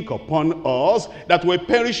think upon us, that we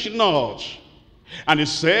perish not. And he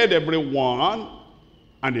said, everyone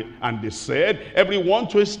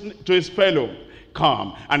to his fellow,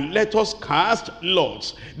 Come, and let us cast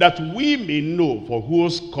lots, that we may know for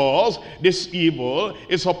whose cause this evil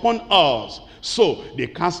is upon us. So they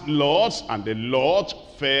cast lots, and the lot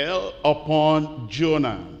fell upon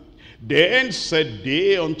Jonah. Then said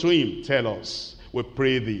they unto him, Tell us, we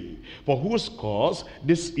pray thee, for whose cause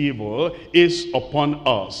this evil is upon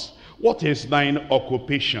us. What is thine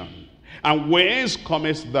occupation? And whence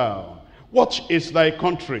comest thou? What is thy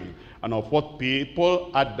country? And of what people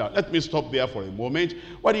art thou? Let me stop there for a moment.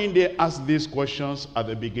 Why didn't they ask these questions at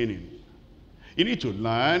the beginning? You need to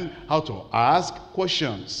learn how to ask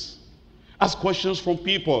questions. Ask questions from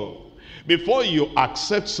people. Before you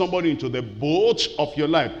accept somebody into the boat of your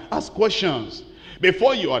life, ask questions.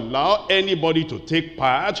 Before you allow anybody to take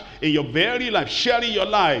part in your very life, sharing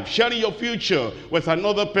your future with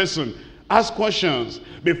another person, ask questions.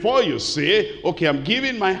 Before you say, okay, I'm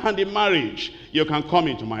giving my hand in marriage, you can come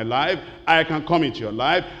into my life, I can come into your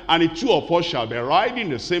life, and the two of us shall be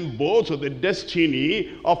riding the same boat to the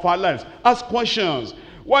destiny of our lives. Ask questions.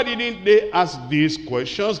 Why didn't they ask these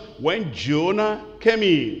questions when Jonah came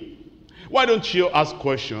in? Why don't you ask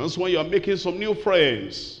questions when you're making some new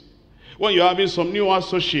friends, when you're having some new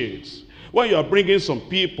associates, when you're bringing some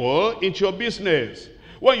people into your business,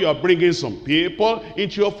 when you are bringing some people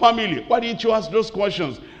into your family? Why didn't you ask those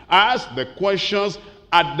questions? Ask the questions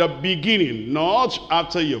at the beginning, not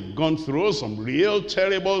after you've gone through some real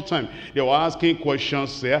terrible time. They were asking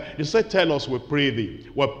questions there. They said, Tell us, we pray thee.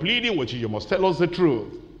 We're pleading with you. You must tell us the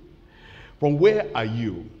truth. From where are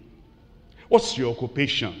you? What's your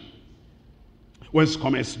occupation? Whence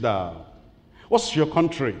comest thou? What's your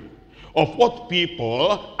country? Of what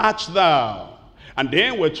people art thou? And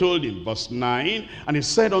then we're told in verse 9, and he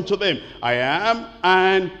said unto them, I am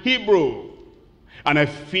an Hebrew, and I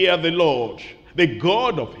fear the Lord, the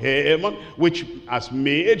God of heaven, which has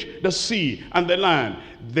made the sea and the land.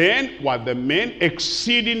 Then were the men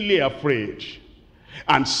exceedingly afraid,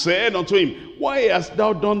 and said unto him, Why hast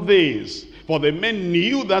thou done this? For the men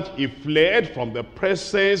knew that he fled from the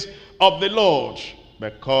presence of the Lord,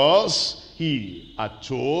 because he had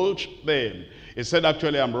told them. He said,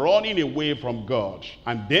 actually, I'm running away from God.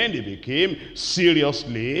 And then they became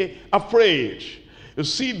seriously afraid. You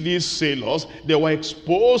see, these sailors, they were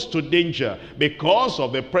exposed to danger because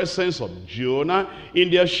of the presence of Jonah in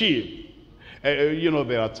their ship. You know,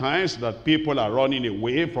 there are times that people are running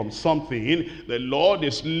away from something the Lord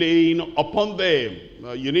is laying upon them.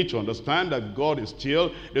 You need to understand that God is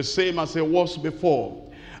still the same as he was before.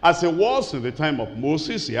 As he was in the time of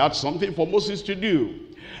Moses, he had something for Moses to do.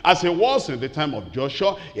 As it was in the time of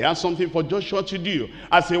Joshua, he had something for Joshua to do.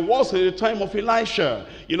 As it was in the time of Elisha,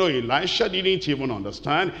 you know, Elisha didn't even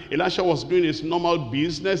understand. Elisha was doing his normal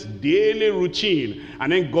business, daily routine.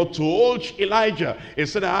 And then God told Elijah, he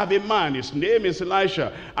said, I have a man, his name is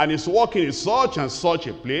Elisha, and he's working in such and such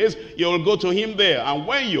a place. You'll go to him there. And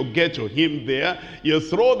when you get to him there, you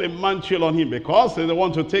throw the mantle on him because they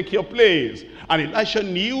want to take your place. And Elisha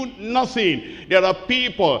knew nothing. There are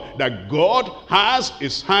people that God has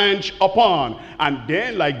his hand upon. And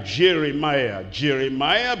then like Jeremiah,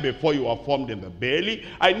 before you were formed in the belly,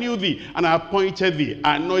 I knew thee, and I appointed thee,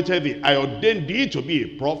 I anointed thee, I ordained thee to be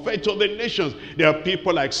a prophet to the nations. There are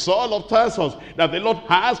people like Saul of Tarsus that the Lord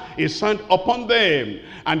has his hand upon them.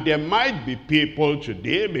 And there might be people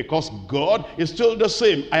today, because God is still the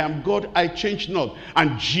same. I am God, I change not.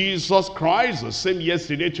 And Jesus Christ the same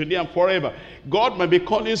yesterday, today, and forever. God might be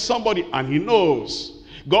calling somebody, and he knows.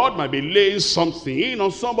 God might be laying something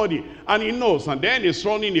on somebody, and he knows, and then he's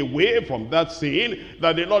running away from that sin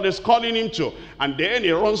that the Lord is calling him to. And then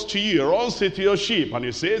he runs to you, he runs into your sheep, and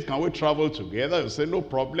he says, can we travel together? You say, no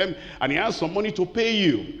problem. And he has some money to pay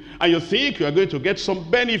you. And you think you are going to get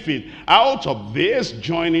some benefit out of this,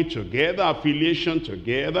 joining together, affiliation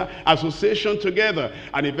together, association together.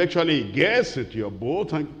 And eventually he gets into your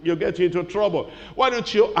boat and you get into trouble. Why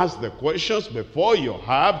don't you ask the questions before you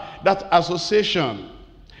have that association,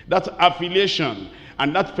 that affiliation,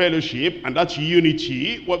 and that fellowship, and that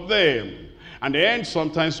unity with them? And then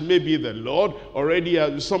sometimes maybe the Lord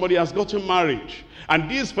already, somebody has gotten married. And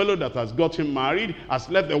this fellow that has gotten married has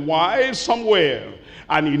left the wife somewhere.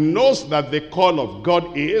 And he knows that the call of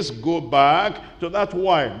God is, go back to that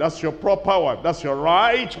wife. That's your proper wife. That's your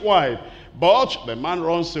right wife. But the man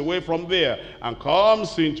runs away from there and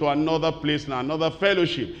comes into another place, and another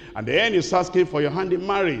fellowship. And then he's asking for your hand in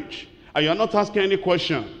marriage. And you're not asking any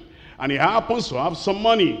question. And he happens to have some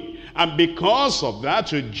money. And because of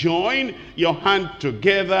that, you join your hand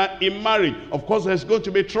together in marriage. Of course, there's going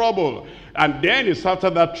to be trouble. And then it's after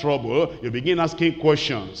that trouble, you begin asking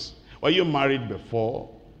questions. Were you married before?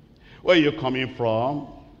 Where are you coming from?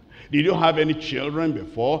 Did you have any children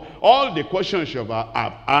before? All the questions you have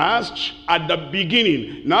asked at the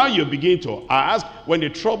beginning. Now you begin to ask when the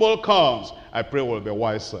trouble comes. I pray we'll be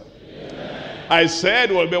wiser. Amen. I said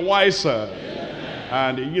we'll be wiser. Amen.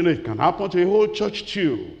 And you know, it can happen to a whole church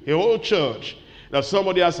too. A whole church. That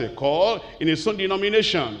somebody has a call in his own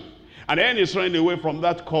denomination. And then he's running away from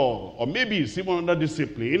that call. Or maybe he's even under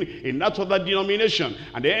discipline in that other denomination.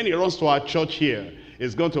 And then he runs to our church here.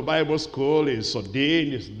 He's gone to Bible school, he's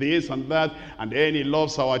ordained, he's this and that, and then he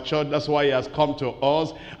loves our church. That's why he has come to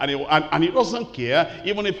us. And he doesn't care,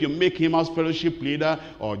 even if you make him as fellowship leader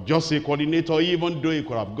or just a coordinator, even though he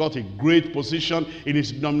could have got a great position in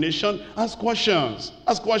his denomination. Ask questions.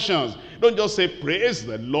 Ask questions. Don't just say, praise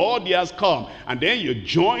the Lord, he has come. And then you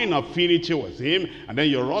join affinity with him, and then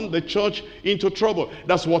you run the church into trouble.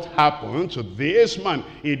 That's what happened to this man.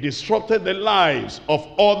 He disrupted the lives of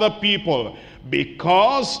other people.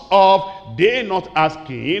 Because of they not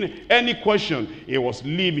asking any question. He was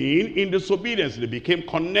living in disobedience. They became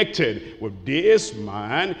connected with this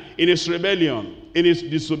man in his rebellion, in his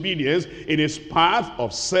disobedience, in his path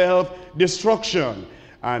of self-destruction.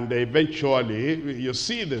 And eventually, you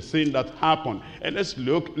see the thing that happened. And let's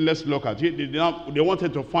look at it. They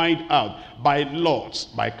wanted to find out by lots,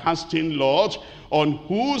 by casting lots, on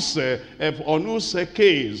whose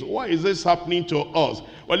case. Why is this happening to us?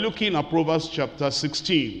 We're looking at Proverbs chapter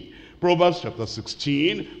 16. Proverbs chapter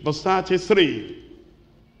 16, verse 33.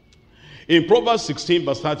 In Proverbs 16,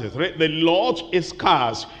 verse 33, the lot is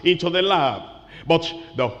cast into the lap, but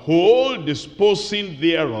the whole disposing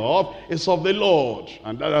thereof is of the Lord.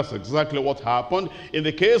 And that's exactly what happened in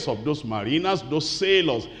the case of those mariners, those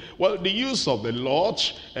sailors. Well, the use of the Lord,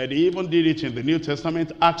 they even did it in the New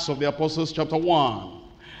Testament, Acts of the Apostles chapter 1.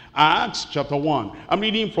 Acts chapter 1. I'm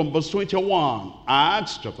reading from verse 21.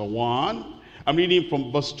 Acts chapter 1. I'm reading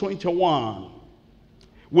from verse 21.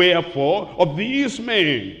 Wherefore, of these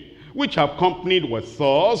men which have companied with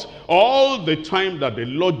us all the time that the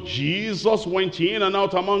Lord Jesus went in and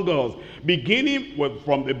out among us, beginning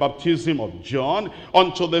from the baptism of John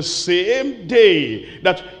unto the same day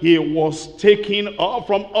that he was taken up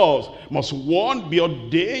from us, must one be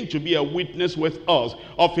ordained to be a witness with us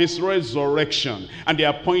of his resurrection. And they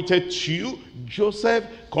appointed two, Joseph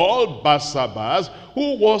called Barsabbas,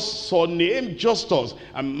 who was surnamed Justus,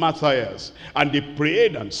 and Matthias. And they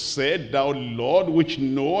prayed and said, Thou Lord, which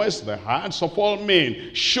knowest the hearts of all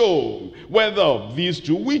men, show whether of these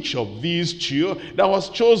two, which of these two thou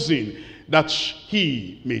hast chosen, that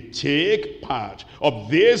he may take part of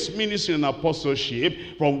this ministry and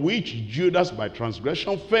apostleship, from which Judas by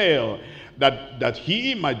transgression fell, that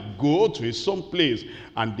he might go to his own place.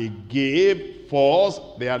 And they gave forth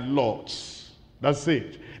their lots. That's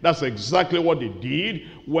it. That's exactly what they did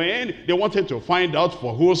when they wanted to find out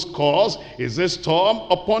for whose cause is this storm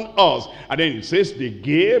upon us. And then it says they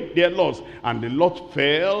gave their lots, and the lot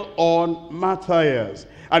fell on Matthias.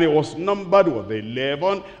 And it was numbered with the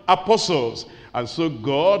 11 apostles. And so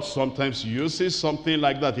God sometimes uses something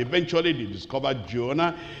like that. Eventually they discovered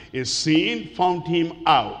Jonah. A sin found him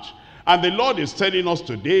out. And the Lord is telling us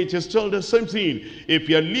today, it is still the same thing. If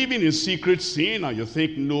you're living in secret sin and you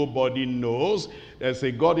think nobody knows, there's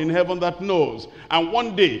a God in heaven that knows. And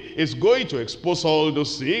one day is going to expose all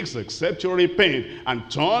those things except you repent and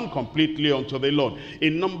turn completely unto the Lord.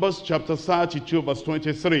 In Numbers chapter 32 verse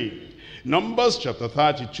 23. Numbers chapter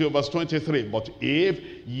 32 verse 23. But if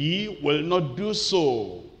ye will not do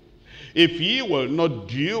so, if ye will not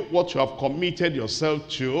do what you have committed yourself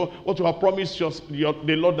to, what you have promised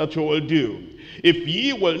the Lord that you will do, if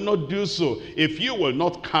ye will not do so, if you will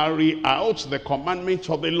not carry out the commandment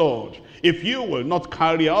of the Lord, if you will not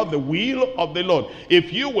carry out the will of the Lord,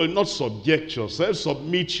 if you will not submit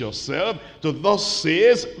yourself to thus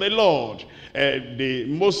says the Lord.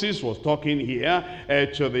 Moses was talking here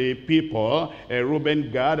to the people,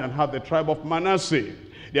 Reuben, Gad, and half the tribe of Manasseh.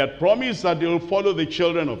 They had promised that they will follow the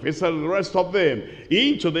children of Israel, the rest of them,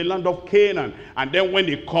 into the land of Canaan. And then when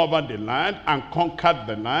they covered the land and conquered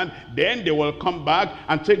the land, then they will come back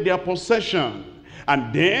and take their possession.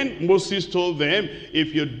 And then Moses told them,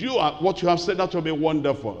 if you do what you have said, that will be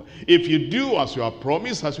wonderful. If you do as you have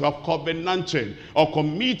promised, as you have covenanted, or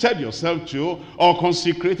committed yourself to, or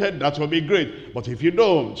consecrated, that will be great. But if you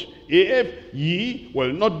don't, if ye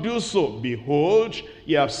will not do so, behold,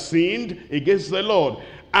 ye have sinned against the Lord.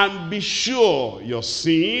 And be sure your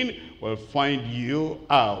sin will find you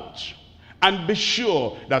out. And be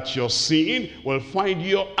sure that your sin will find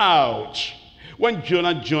you out. When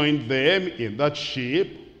Jonah joined them in that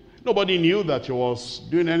ship, nobody knew that he was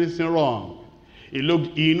doing anything wrong. He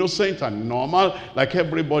looked innocent and normal like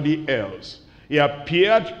everybody else. He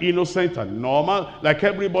appeared innocent and normal like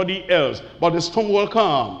everybody else. But the storm will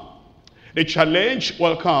come. The challenge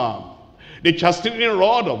will come. The chastening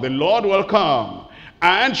rod of the Lord will come.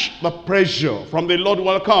 And the pressure from the Lord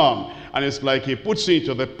will come. And it's like he puts it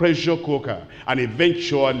into the pressure cooker. And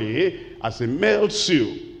eventually, as it melts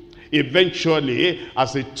you, eventually,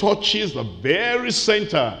 as it touches the very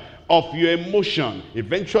center of your emotion,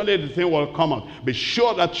 eventually the thing will come out. Be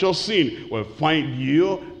sure that your sin will find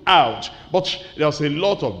you out. But there's a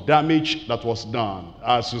lot of damage that was done.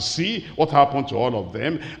 As you see what happened to all of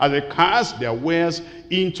them, as they cast their wares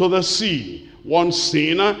into the sea. One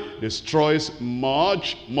sinner destroys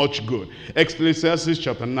much good. Ecclesiastes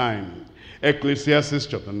chapter 9. Ecclesiastes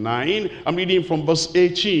chapter 9. I'm reading from verse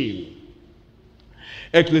 18.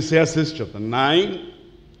 Ecclesiastes chapter 9,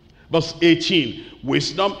 verse 18.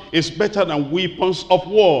 Wisdom is better than weapons of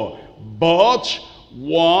war, but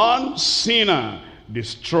one sinner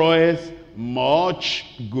destroyeth much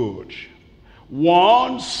good.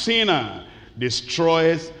 One sinner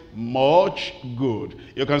destroyeth much good.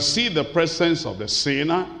 You can see the presence of the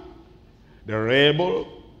sinner, the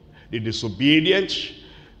rebel, the disobedient,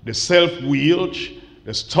 the self-willed,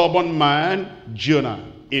 the stubborn man,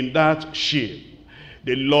 Jonah, in that ship.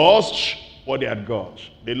 They lost what they had got.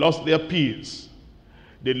 They lost their peace.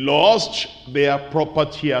 They lost their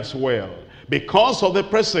property as well, because of the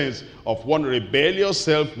presence of one rebellious,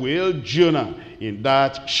 self-willed Jonah in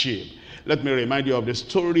that ship. Let me remind you of the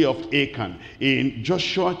story of Achan in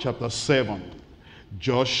Joshua chapter 7.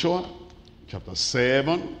 Joshua chapter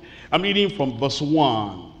 7. I'm reading from verse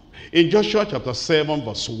 1. In Joshua chapter 7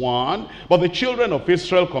 verse 1, but the children of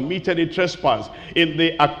Israel committed a trespass in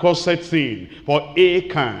the accursed thing. For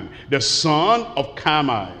Achan, the son of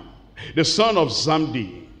Kumuyi, the son of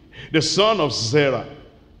Zamdi, the son of Zerah,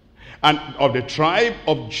 and of the tribe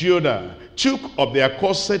of Judah, took of the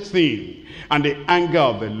accursed thing. And the anger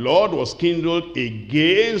of the Lord was kindled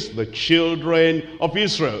against the children of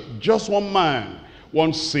Israel. Just one man,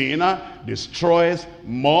 one sinner, destroys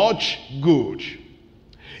much good.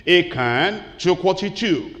 Achan took what he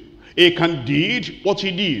took. Achan did what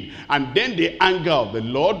he did. And then the anger of the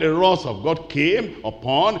Lord, the wrath of God, came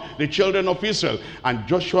upon the children of Israel. And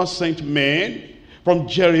Joshua sent men from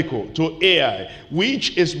Jericho to Ai,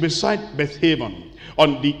 which is beside Beth-haven,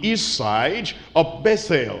 on the east side of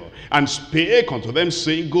Bethel, and spake unto them,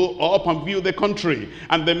 saying, Go up and view the country.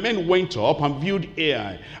 And the men went up and viewed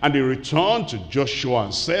Ai. And they returned to Joshua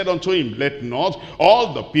and said unto him, Let not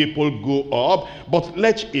all the people go up, but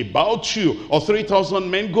let about 2,000 or 3,000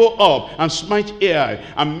 men go up and smite Ai,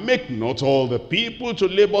 and make not all the people to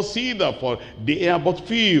labor thither, for they are but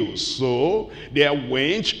few. So there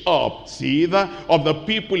went up thither of the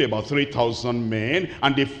people about 3,000 men,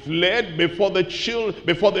 and they fled before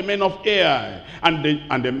the men of Ai. And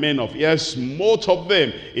the men of Ai smote of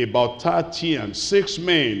them about 36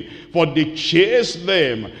 men, for they chased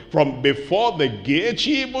them from before the gate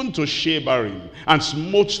even to Shebarim, and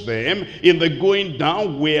smote them in the going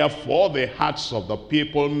down, wherefore the hearts of the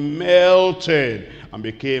people melted and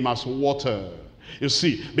became as water. You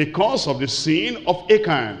see, because of the sin of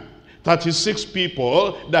Achan, 36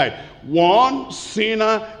 people died. One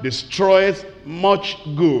sinner destroys much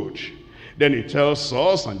good. Then he tells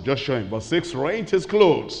us, and Joshua in verse 6, rent his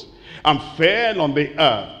clothes, and fell on the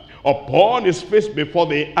earth upon his face before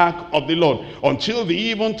the ark of the Lord until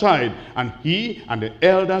the eventide, and he and the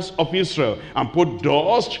elders of Israel, and put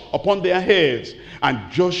dust upon their heads.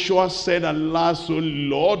 And Joshua said, Alas, O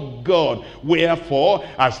Lord God, wherefore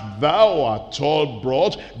hast thou art all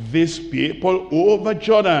brought this people over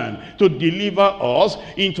Jordan to deliver us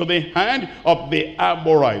into the hand of the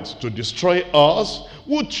Amorites, to destroy us?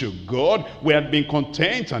 Would to God we had been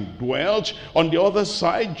content and dwelt on the other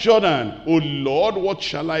side Jordan. O Lord, what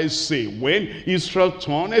shall I say when Israel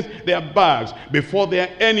turneth their backs before their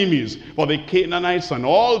enemies? For the Canaanites and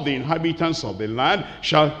all the inhabitants of the land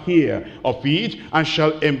shall hear of it, and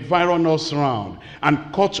shall environ us round,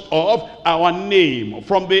 and cut off our name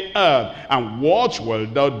from the earth. And what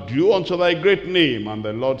wilt thou do unto thy great name? And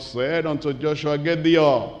the Lord said unto Joshua, Get thee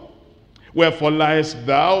up. Wherefore liest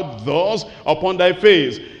thou thus upon thy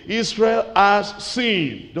face? Israel has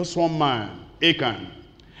sinned. Just one man, Achan.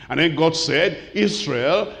 And then God said,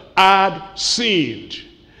 Israel had sinned.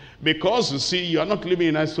 Because, you see, you are not living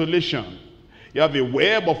in isolation. You have a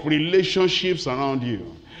web of relationships around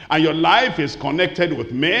you. And your life is connected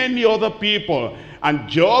with many other people. And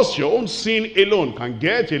just your own sin alone can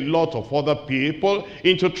get a lot of other people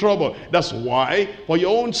into trouble. That's why, for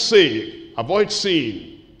your own sake, avoid sin.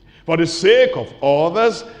 For the sake of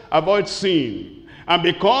others, avoid sin. And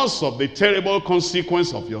because of the terrible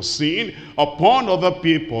consequence of your sin upon other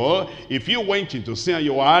people, if you went into sin and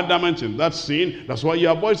you were adamant in that sin, that's why you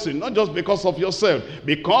avoid sin. Not just because of yourself,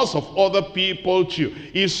 because of other people too.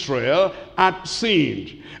 Israel had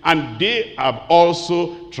sinned, and they have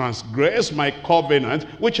also transgressed my covenant,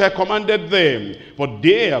 which I commanded them. For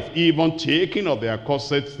they have even taken of their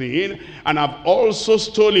accursed thing, and have also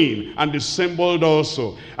stolen, and dissembled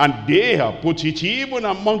also. And they have put it even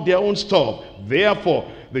among their own stuff. Therefore,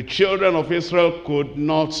 the children of Israel could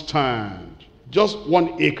not stand. Just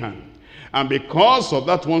one Achan. And because of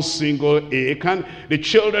that one single Achan, the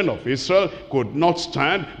children of Israel could not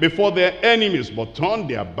stand before their enemies, but turned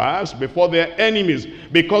their backs before their enemies,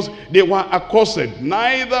 because they were accursed.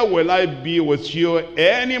 Neither will I be with you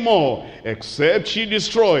anymore, except ye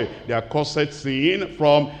destroy the accursed thing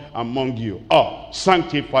from among you.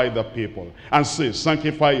 Sanctify the people, and say,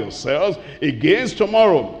 sanctify yourselves against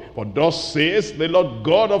tomorrow. For thus says the Lord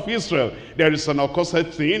God of Israel, there is an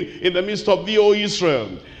accursed thing in the midst of thee, O Israel.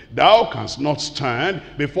 Thou canst not stand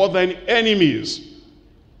before thine enemies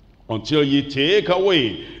until ye take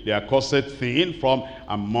away the accursed thing from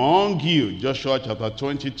among you. Joshua chapter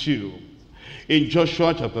 22. In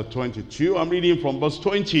Joshua chapter 22, I'm reading from verse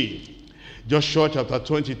 20. Joshua chapter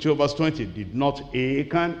 22, verse 20. Did not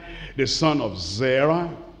Achan, the son of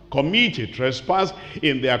Zerah, commit a trespass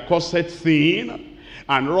in the accursed thing,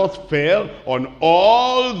 and wrath fell on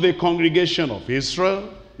all the congregation of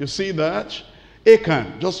Israel? You see that?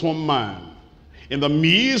 Achan, just one man, in the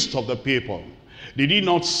midst of the people. Did he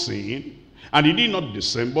not sin? And did he not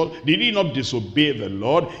dissemble? Did he not disobey the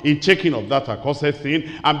Lord in taking of that accursed thing?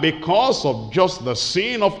 And because of just the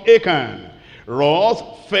sin of Achan, wrath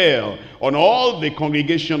fell on all the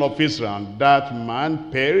congregation of Israel, and that man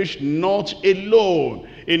perished not alone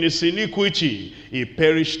in his iniquity. He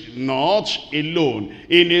perished not alone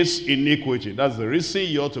in his iniquity. That's the reason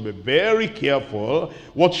you ought to be very careful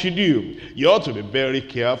what you do. You ought to be very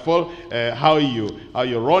careful how you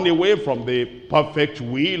run away from the perfect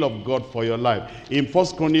will of God for your life. In 1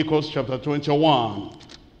 Chronicles chapter 21,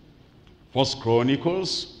 1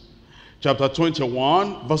 Chronicles chapter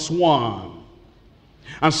 21, verse 1.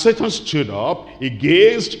 And Satan stood up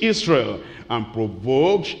against Israel and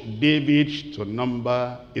provoked David to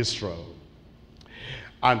number Israel.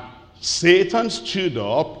 And Satan stood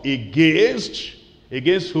up against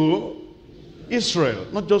who? Israel.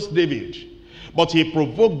 Not just David. But he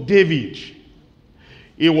provoked David.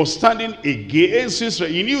 He was standing against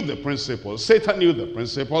Israel. He knew the principle. Satan knew the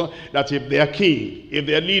principle that if their king, if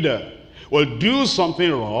their leader will do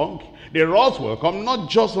something wrong, the wrath will come not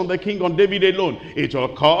just on the king, on David alone. It will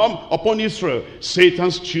come upon Israel.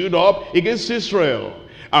 Satan stood up against Israel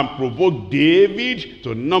and provoked David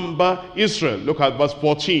to number Israel. Look at verse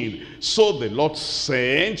 14. So the Lord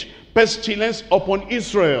sent pestilence upon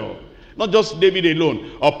Israel. Not just David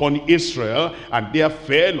alone, upon Israel. And there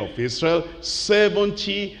fell of Israel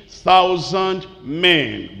 70,000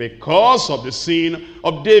 men because of the sin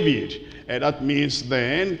of David. And that means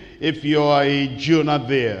then, if you are a Jonah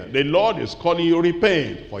there, the Lord is calling you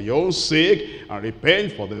repent for your own sake and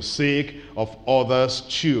repent for the sake of others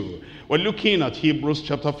too. We're looking at Hebrews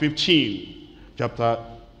chapter 15,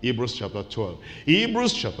 Hebrews chapter 12.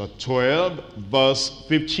 Hebrews chapter 12, verse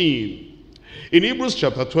 15. In Hebrews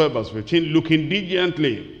chapter 12, verse 15, looking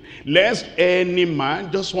diligently Lest any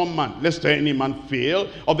man, just one man, lest any man fail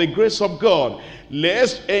of the grace of God,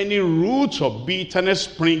 lest any root of bitterness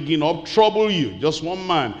springing up trouble you, just one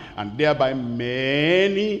man, and thereby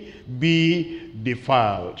many be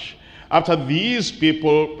defiled. After these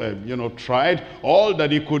people, tried all that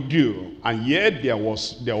they could do, and yet there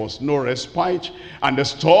was no respite, and the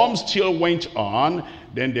storm still went on.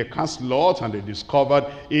 Then they cast lot, and they discovered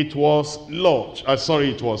it was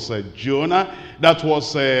Jonah that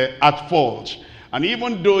was at fault. And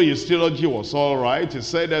even though his theology was all right, he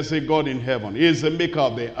said there's a God in heaven. He is the maker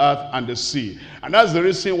of the earth and the sea. And that's the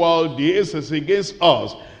reason why all this is against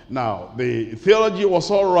us. Now, the theology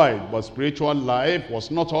was all right, but spiritual life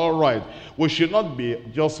was not all right. We should not be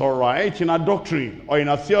just all right in our doctrine or in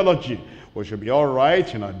our theology. We should be all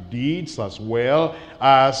right in our deeds as well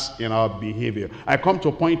as in our behavior. I come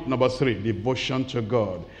to point number 3, devotion to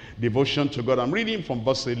God. Devotion to God. I'm reading from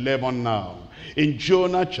verse 11 now. In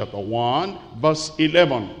Jonah chapter 1, verse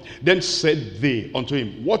 11. Then said they unto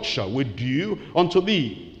him, what shall we do unto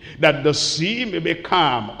thee, that the sea may be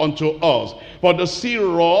calm unto us? For the sea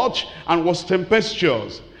wrought and was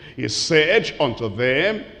tempestuous. He said unto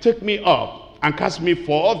them, take me up and cast me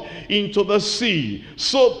forth into the sea.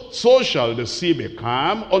 So shall the sea be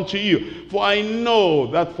calm unto you. For I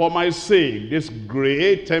know that for my sake this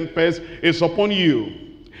great tempest is upon you.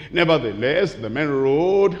 Nevertheless, the men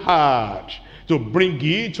rowed hard to bring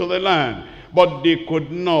ye to the land, but they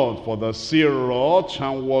could not, for the sea wrought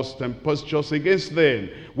and was tempestuous against them.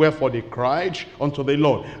 Wherefore they cried unto the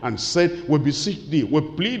Lord, and said, we beseech thee, we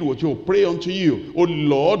plead with you, pray unto you, O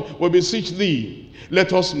Lord, we beseech thee,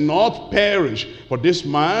 let us not perish for this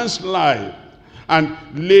man's life, and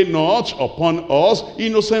lay not upon us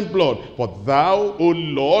innocent blood. For thou, O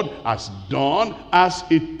Lord, hast done as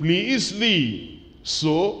it pleased thee.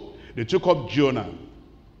 So they took up Jonah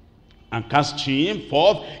and cast him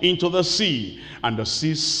forth into the sea, and the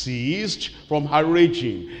sea ceased from her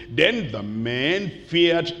raging. Then the men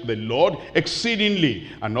feared the Lord exceedingly,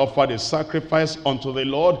 and offered a sacrifice unto the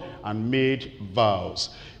Lord, and made vows.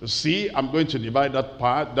 You see, I'm going to divide that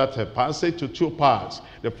passage to 2 parts.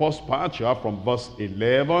 The first part you have from verse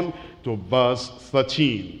 11 to verse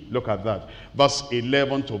 13. Look at that. Verse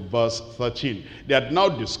 11 to verse 13. They had now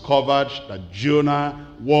discovered that Jonah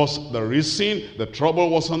was the reason the trouble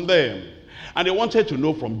was on them. And they wanted to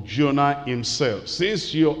know from Jonah himself,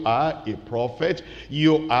 since you are a prophet,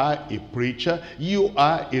 you are a preacher, you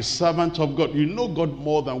are a servant of God, you know God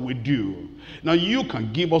more than we do. Now you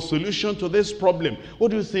can give us solution to this problem.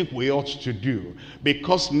 What do you think we ought to do?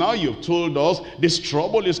 Because now you've told us this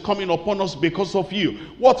trouble is coming upon us because of you.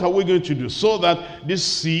 What are we going to do so that this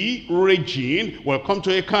sea raging will come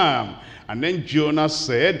to a calm? And then Jonah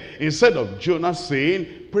said, instead of Jonah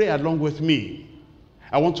saying, pray along with me,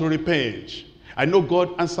 I want to repent. I know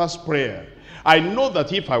God answers prayer. I know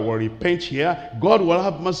that if I will repent here, God will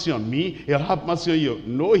have mercy on me. He'll have mercy on you.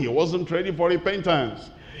 No, he wasn't ready for repentance.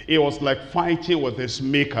 It was like fighting with his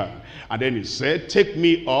maker. And then he said, take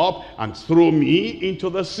me up and throw me into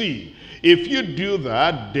the sea. If you do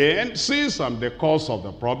that, then since I'm the cause of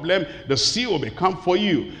the problem, the sea will become for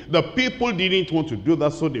you. The people didn't want to do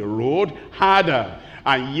that, so they rowed harder.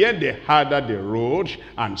 And yet the harder they rowed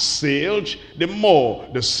and sailed, the more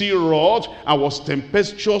the sea roared and was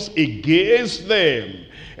tempestuous against them.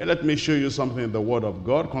 And let me show you something in the word of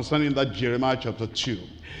God concerning that. Jeremiah chapter 2.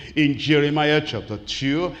 In Jeremiah chapter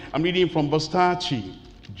 2, I'm reading from verse 30.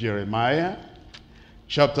 Jeremiah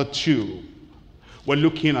chapter 2. We're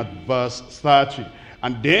looking at verse 30.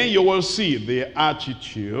 And then you will see the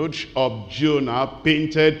attitude of Jonah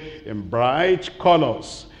painted in bright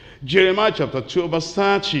colors. Jeremiah chapter 2 verse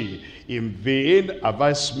 30. In vain have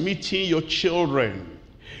I smitten your children.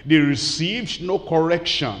 They received no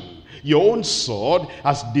correction. Your own sword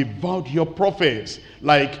has devoured your prophets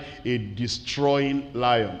like a destroying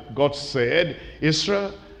lion. God said,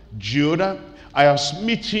 Israel, Judah, I have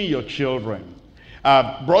smitten your children.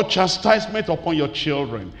 I've brought chastisement upon your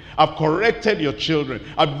children. I've corrected your children.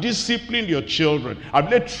 I've disciplined your children. I've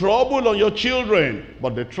laid trouble on your children.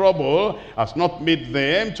 But the trouble has not made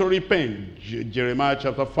them to repent. Jeremiah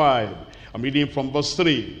chapter 5. I'm reading from verse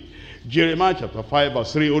 3. Jeremiah chapter 5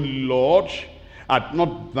 verse 3. O Lord, had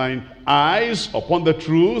not thine eyes upon the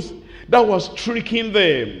truth? Thou wast tricking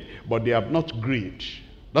them, but they have not grieved.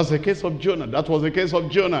 That's the case of Jonah. That was the case of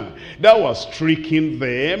Jonah. Thou hast stricken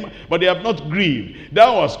them, but they have not grieved.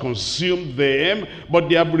 Thou hast consumed them, but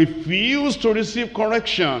they have refused to receive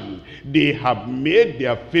correction. They have made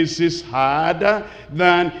their faces harder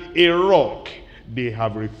than a rock. They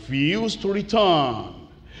have refused to return.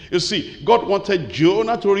 You see, God wanted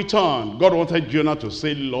Jonah to return. God wanted Jonah to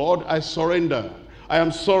say, Lord, I surrender. I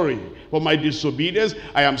am sorry for my disobedience.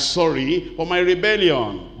 I am sorry for my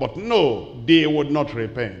rebellion. But no, they would not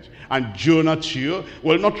repent. And Jonah too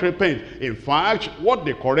will not repent. In fact, what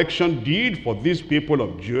the correction did for these people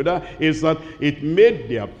of Judah is that it made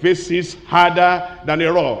their faces harder than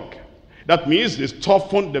a rock. That means they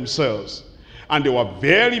toughened themselves. And they were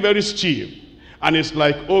very, very stiff. And it's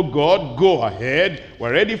like, oh God, go ahead.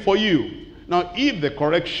 We're ready for you. Now, if the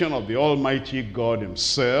correction of the Almighty God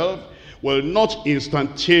himself will not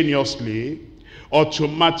instantaneously,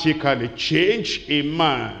 automatically change a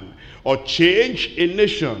man or change a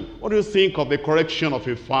nation, what do you think of the correction of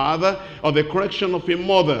a father or the correction of a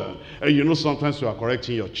mother? You know, sometimes you are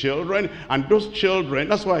correcting your children, and those children,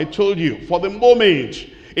 that's why I told you, for the moment,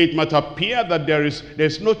 it might appear that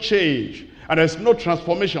there's no change and there's no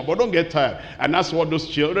transformation, but don't get tired. And that's what those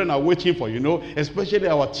children are waiting for, you know, especially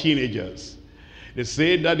our teenagers. They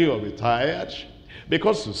say, Daddy will be tired,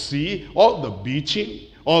 because you see all the beating,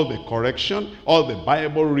 all the correction, all the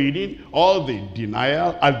Bible reading, all the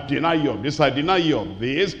denial. I'll deny you of this, I deny you of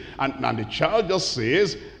this. And the child just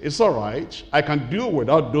says, it's all right, I can do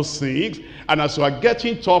without those things. And as you are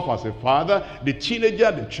getting tough as a father, the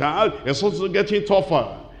teenager, the child, is also getting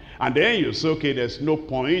tougher. And then you say, okay, there's no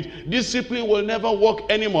point. Discipline will never work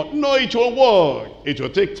anymore. No, it will work. It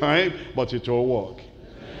will take time, but it will work.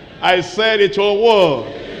 I said it will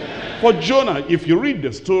work. For Jonah, if you read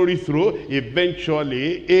the story through,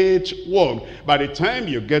 eventually it worked. By the time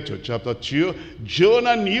you get to chapter 2,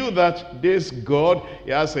 Jonah knew that this God,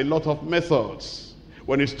 he has a lot of methods.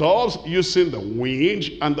 When he stops using the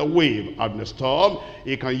wind and the wave and the storm,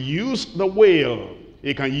 he can use the whale,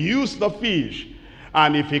 he can use the fish.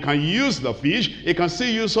 And if he can use the fish, he can still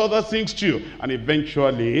use other things too. And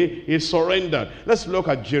eventually he surrendered. Let's look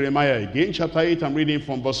at Jeremiah again, chapter 8. I'm reading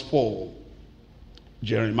from verse 4.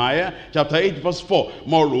 Jeremiah chapter 8 verse 4.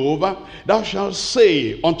 Moreover, thou shalt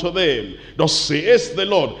say unto them, thus says the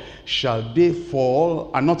Lord, shall they fall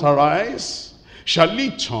and not arise? Shall he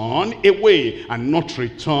turn away and not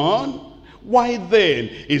return? Why then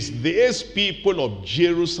is this people of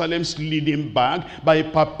Jerusalem leading back by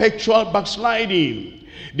perpetual backsliding?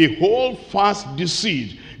 They hold fast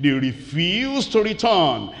deceit. They refuse to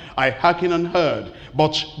return. I hearkened and heard,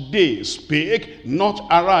 but they spake not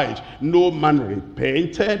aright. No man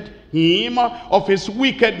repented him of his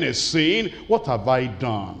wickedness, saying, what have I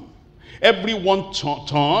done? Everyone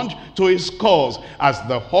turned to his cause, as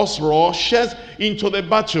the horse rushes into the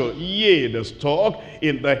battle. Yea, the stork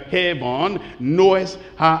in the heaven knoweth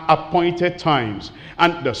her appointed times.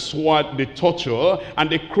 And the turtle and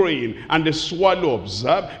the crane and the swallow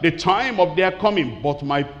observe the time of their coming. But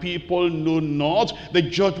my people know not the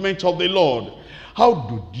judgment of the Lord. How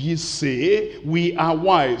do ye say, we are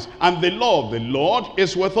wise, and the law of the Lord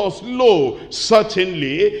is with us? Lo,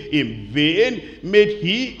 certainly in vain made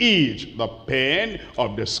he eat. The pen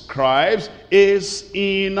of the scribes is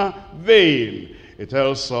in vain. It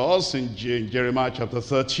tells us in Jeremiah chapter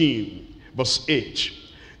 13, verse 8.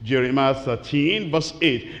 Jeremiah 13, verse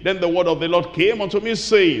 8. Then the word of the Lord came unto me,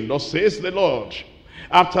 saying, thus says the Lord,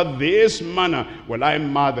 after this manner will I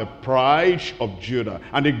mar the pride of Judah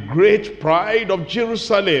and the great pride of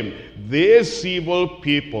Jerusalem, these evil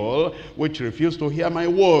people which refuse to hear my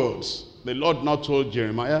words. The Lord now told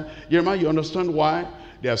Jeremiah, Jeremiah, you understand why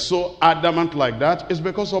they are so adamant like that? It's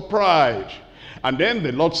because of pride. And then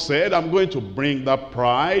the Lord said, I'm going to bring that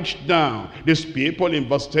pride down. These people in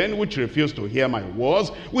verse 10, which refuse to hear my words,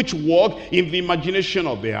 which walk in the imagination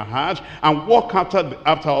of their heart, and walk after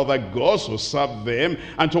other gods to serve them,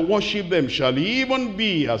 and to worship them, shall even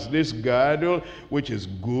be as this girdle, which is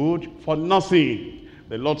good for nothing.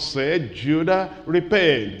 The Lord said, Judah,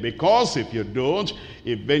 repent, because if you don't,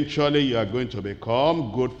 eventually you are going to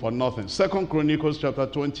become good for nothing. 2 Chronicles chapter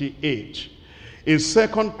 28. In 2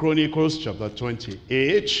 Chronicles chapter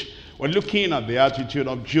 28, we're looking at the attitude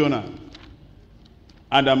of Jonah.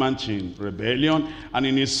 Adamant in rebellion and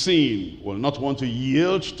in his sin, will not want to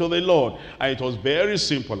yield to the Lord. And it was very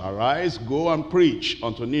simple. Arise, go and preach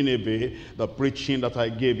unto Nineveh the preaching that I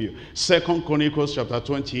gave you. 2 Chronicles chapter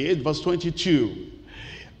 28, verse 22.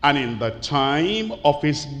 And in the time of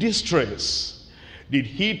his distress, did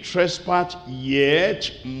he trespass yet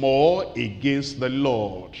more against the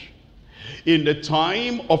Lord. In the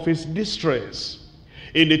time of his distress,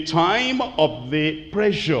 in the time of the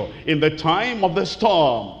pressure, in the time of the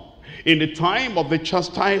storm, in the time of the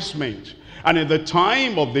chastisement, and in the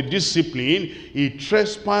time of the discipline, he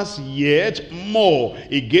trespassed yet more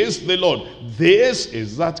against the Lord. This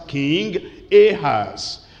is that king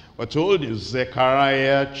Ahaz. We're told in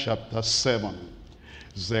Zechariah chapter 7.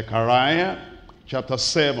 Zechariah chapter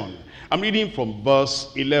 7. I'm reading from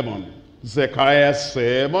verse 11. Zechariah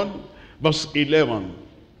 7, verse 11.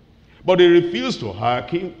 But they refused to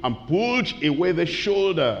hearken, and pulled away the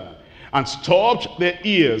shoulder, and stopped their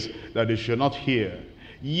ears, that they should not hear.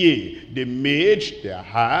 Yea, they made their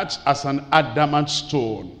hearts as an adamant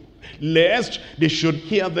stone, lest they should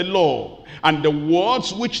hear the law, and the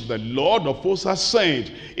words which the Lord of hosts has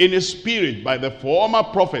sent in his spirit by the former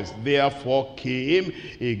prophets. Therefore came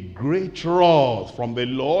a great wrath from the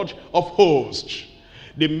Lord of hosts.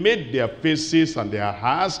 They made their faces and their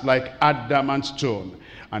hearts like adamant stone,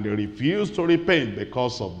 and they refused to repent.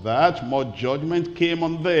 Because of that, more judgment came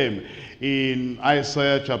on them. In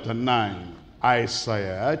Isaiah chapter 9.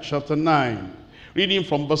 Isaiah chapter 9. Reading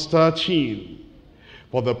from verse 13.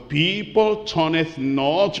 For the people turneth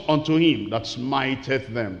not unto him that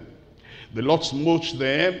smiteth them. The Lord smote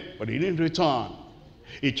them, but he didn't return.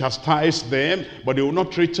 He chastised them, but they will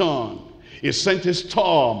not return. He sent a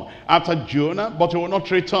storm after Jonah, but he will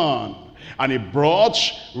not return. And he brought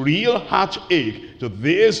real heartache to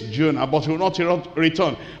this Jonah, but he will not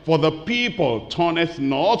return. For the people turneth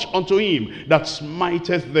not unto him that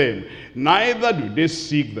smiteth them, neither do they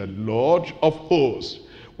seek the Lord of hosts.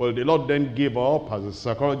 Well, the Lord then gave up, as the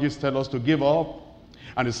psychologists tell us to give up.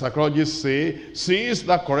 And the psychologists say, since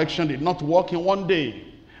that correction did not work in one day,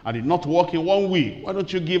 and did not work in 1 week, why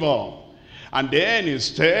don't you give up? And then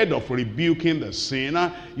instead of rebuking the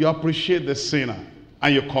sinner, you appreciate the sinner,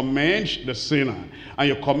 and you commend the sinner, and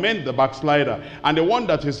you commend the backslider, and the one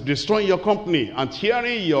that is destroying your company and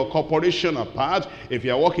tearing your corporation apart. If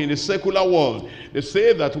you are working in the secular world, they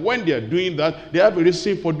say that when they are doing that, they have a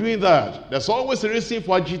reason for doing that. There's always a reason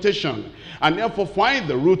for agitation, and therefore find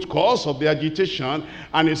the root cause of the agitation,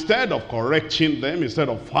 and instead of correcting them, instead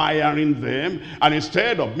of firing them, and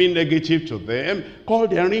instead of being negative to them, call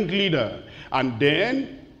their ringleader, and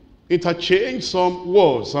then interchange some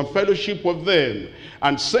words and fellowship with them,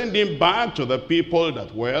 and send him back to the people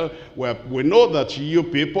that, well, we know that you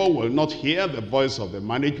people will not hear the voice of the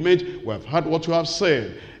management. We have heard what you have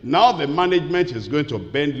said. Now the management is going to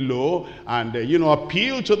bend low and,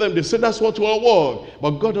 appeal to them. They say that's what will work.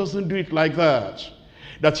 But God doesn't do it like that.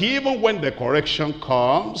 That even when the correction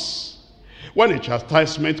comes, when the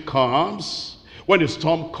chastisement comes, when the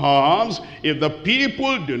storm comes, if the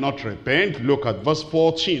people do not repent, look at verse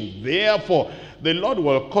 14. Therefore, the Lord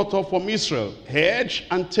will cut off from Israel head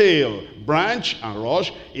and tail, branch and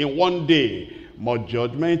rush in 1 day. More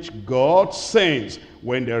judgment God sends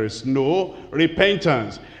when there is no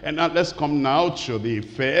repentance. And now let's come now to the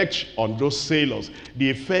effect on those sailors, the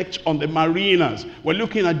effect on the mariners. We're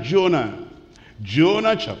looking at Jonah.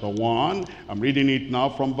 Jonah chapter 1, I'm reading it now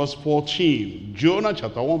from verse 14. Jonah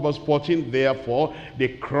chapter 1 verse 14, therefore they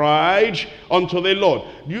cried unto the Lord.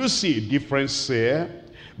 Do you see a difference here?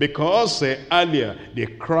 Because earlier they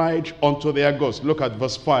cried unto their gods. Look at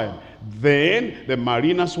verse 5. Then the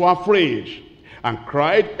mariners were afraid, and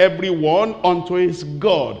cried every one unto his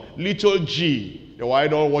god, little g, the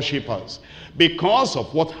idol worshippers. Because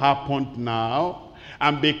of what happened now,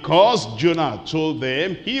 and because Jonah told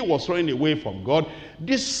them he was running away from God,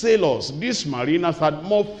 these sailors, these mariners had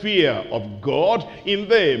more fear of God in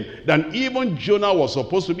them than even Jonah was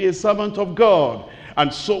supposed to be a servant of God.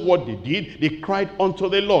 And so what they did, they cried unto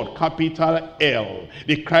the Lord, capital L.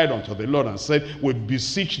 They cried unto the Lord and said, we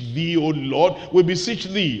beseech thee, O Lord, we beseech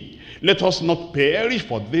thee. Let us not perish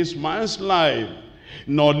for this man's life,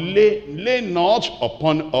 nor lay not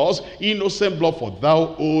upon us innocent blood, for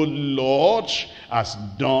thou, O Lord,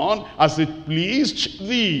 hast done as it pleased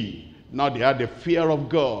thee. Now they had the fear of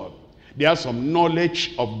God. They had some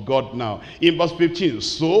knowledge of God now. In verse 15,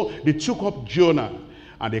 so they took up Jonah,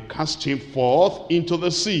 and they cast him forth into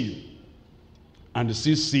the sea. And the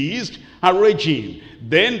sea ceased her raging.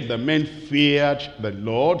 Then the men feared the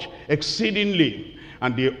Lord exceedingly,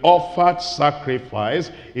 and they offered a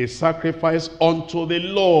sacrifice unto the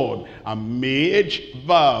Lord, and made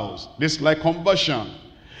vows. This is like conversion.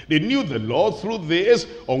 They knew the Lord through this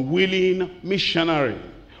unwilling missionary,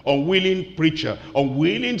 unwilling preacher,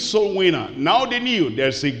 unwilling soul winner. Now they knew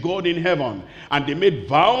there's a God in heaven, and they made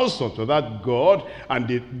vows unto that God, and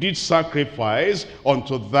they did sacrifice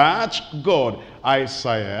unto that God.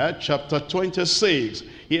 Isaiah chapter 26.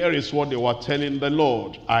 Here is what they were telling the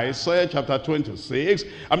Lord. Isaiah chapter 26,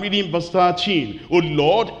 I'm reading verse 13. O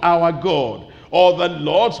Lord our God, all the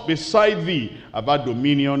lords beside thee have had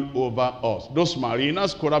dominion over us. Those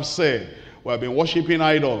mariners could have said, we have been worshiping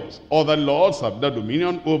idols. Other lords have done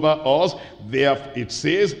dominion over us. There it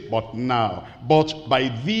says, but now, but by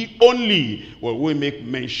thee only will we make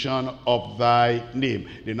mention of thy name.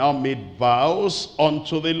 They now made vows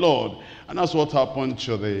unto the Lord. And that's what happened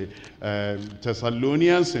to the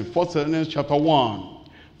Thessalonians in 1 Thessalonians chapter 1.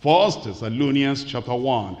 1 Thessalonians chapter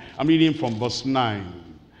 1. I'm reading from verse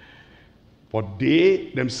 9. For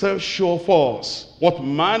they themselves show us what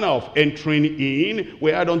manner of entering in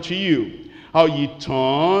we had unto you, how ye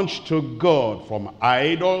turned to God from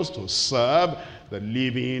idols to serve the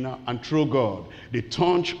living and true God. They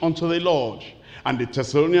turned unto the Lord, and the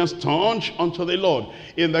Thessalonians turned unto the Lord.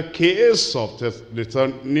 In the case of the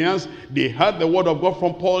Thessalonians, they heard the word of God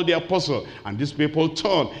from Paul the apostle, and these people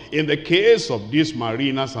turned. In the case of these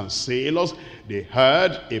mariners and sailors, they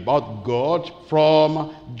heard about God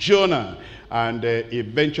from Jonah, and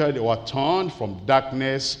eventually they were turned from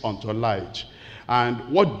darkness unto light. And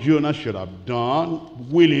what Jonah should have done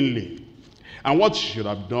willingly, and what he should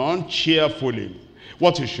have done cheerfully,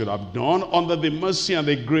 what he should have done under the mercy and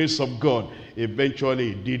the grace of God,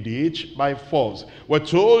 eventually he did it by force. We're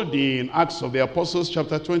told in Acts of the Apostles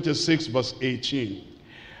chapter 26 verse 18.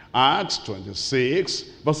 Acts 26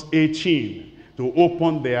 verse 18. To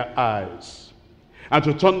open their eyes and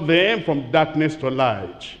to turn them from darkness to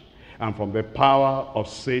light, and from the power of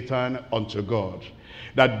Satan unto God,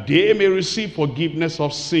 that they may receive forgiveness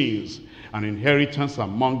of sins and inheritance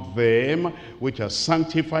among them which are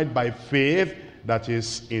sanctified by faith that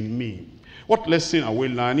is in me. What lesson are we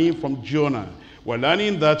learning from Jonah? We're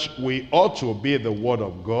learning that we ought to obey the word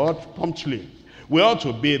of God promptly. We ought to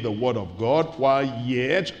obey the word of God while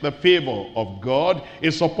yet the favor of God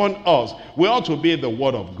is upon us. We ought to obey the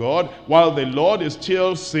word of God while the Lord is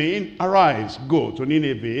still saying, arise, go to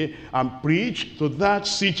Nineveh and preach to that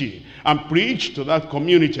city, and preach to that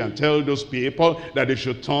community, and tell those people that they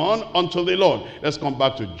should turn unto the Lord. Let's come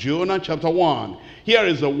back to Jonah chapter 1. Here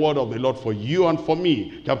is the word of the Lord for you and for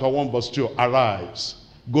me. Chapter 1 verse 2, arise,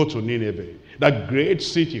 go to Nineveh, that great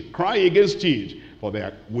city, cry against it, for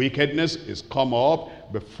their wickedness is come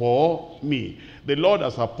up before me. The Lord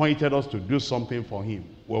has appointed us to do something for him.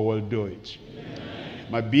 We will do it.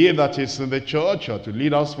 It might be that it's in the church, or to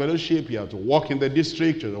lead us fellowship, you have to work in the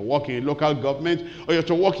district, or to work in local government, or you have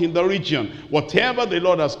to work in the region. Whatever the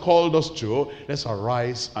Lord has called us to, let's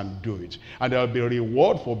arise and do it. And there will be a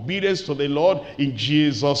reward for obedience to the Lord in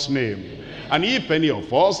Jesus' name. And if any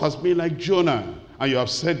of us has been like Jonah, and you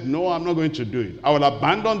have said, no, I'm not going to do it, I will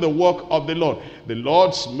abandon the work of the Lord. The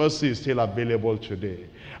Lord's mercy is still available today,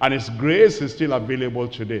 and his grace is still available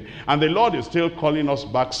today. And the Lord is still calling us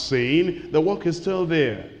back, saying, the work is still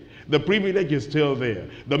there. The privilege is still there.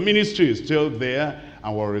 The ministry is still there,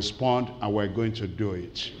 and we'll respond, and we're going to do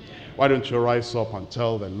it. Why don't you rise up and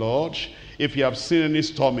tell the Lord? If you have seen any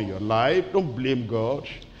storm in your life, don't blame God.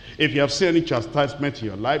 If you have seen any chastisement in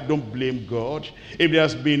your life, don't blame God. If there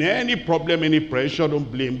has been any problem, any pressure,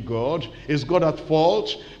 don't blame God. Is God at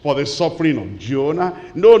fault for the suffering of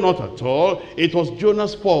Jonah? No, not at all. It was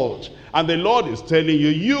Jonah's fault. And the Lord is telling you,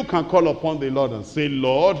 you can call upon the Lord and say,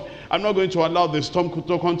 Lord, I'm not going to allow the storm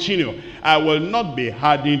to continue. I will not be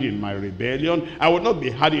hardened in my rebellion. I will not be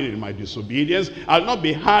hardened in my disobedience. I'll not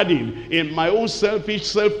be hardened in my own selfish,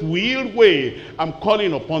 self-willed way. I'm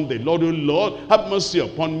calling upon the Lord. Oh Lord, have mercy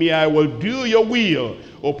upon me. I will do your will.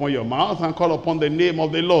 Open your mouth and call upon the name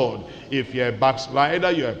of the Lord. If you're a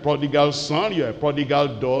backslider, you're a prodigal son, you're a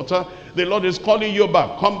prodigal daughter, the Lord is calling you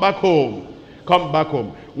back. Come back home. Come back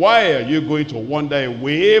home. Why are you going to wander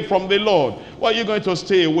away from the Lord? Why are you going to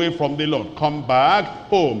stay away from the Lord? Come back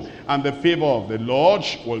home, and the favor of the Lord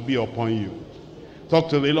will be upon you. Talk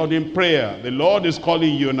to the Lord in prayer. The Lord is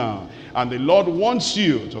calling you now, and the Lord wants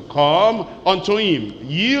you to come unto him.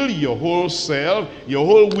 Yield your whole self, your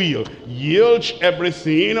whole will. Yield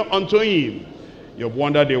everything unto him. You've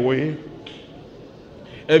wandered away.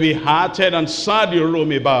 Heavy-hearted and sad you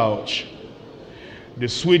roam about. The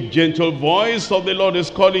sweet, gentle voice of the Lord is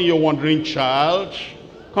calling you, wandering child.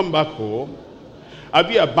 Come back home. Have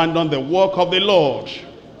you abandoned the work of the Lord?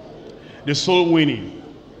 The soul winning,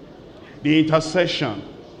 the intercession,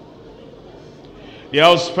 the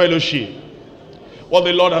house fellowship, what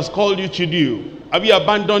the Lord has called you to do. Have you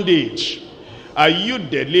abandoned it? Are you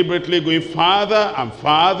deliberately going farther and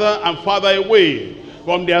farther and farther away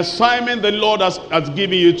from the assignment the Lord has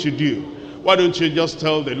given you to do? Why don't you just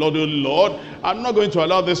tell the Lord, oh Lord, I'm not going to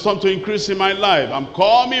allow the storm to increase in my life. I'm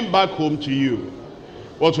coming back home to you.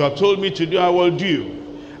 What you have told me to do, I will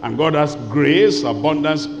do. And God has grace,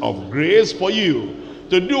 abundance of grace for you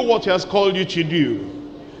to do what he has called you to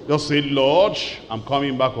do. Just say, Lord, I'm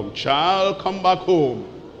coming back home. Child, come back home.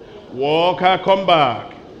 Walker, come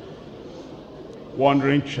back.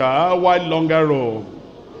 Wandering child, why longer roam?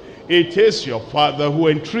 It is your Father who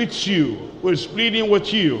entreats you, who is pleading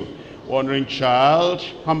with you. Wandering child,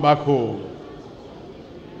 come back home.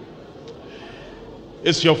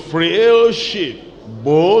 It's your frail ship,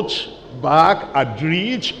 boat, back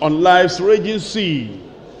adrift on life's raging sea.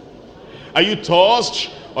 Are you tossed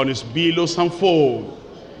on his billows and foam?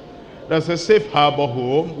 There's a safe harbor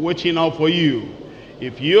home waiting out for you.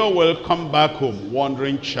 If you will come back home,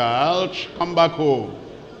 wandering child, come back home.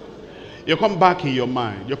 You come back in your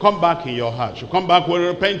mind. You come back in your heart. You come back with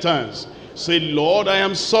repentance. Say, Lord, I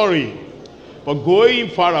am sorry for going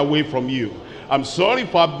far away from you. I'm sorry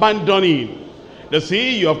for abandoning the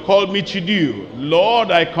thing you have called me to do.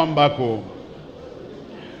 Lord, I come back home.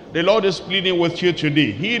 The Lord is pleading with you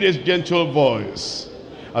today. Hear his gentle voice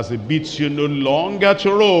as he bids you no longer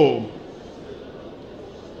to roam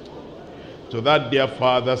to that dear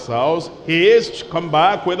Father's house. He is to come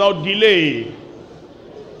back without delay.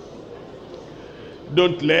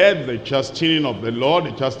 Don't let the chastening of the Lord,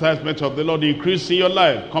 the chastisement of the Lord increase in your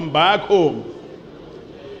life. Come back home.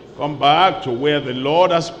 Come back to where the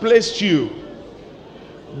Lord has placed you.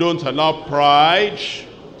 Don't allow pride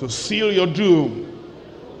to seal your doom.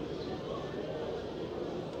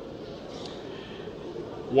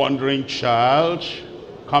 Wandering child,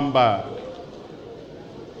 come back.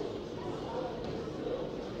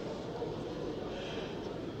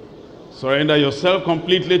 Surrender yourself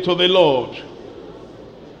completely to the Lord.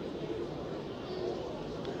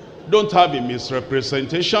 Don't have a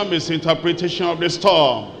misrepresentation, misinterpretation of the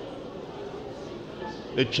storm,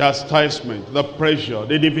 the chastisement, the pressure,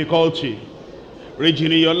 the difficulty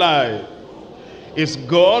raging in your life. It's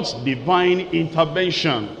God's divine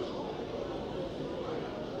intervention,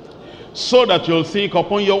 so that you'll think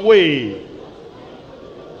upon your way,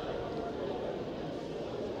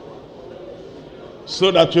 so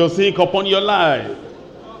that you'll think upon your life.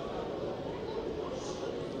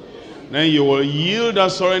 Then you will yield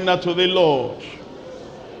and surrender to the Lord.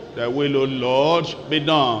 Thy will, O Lord, be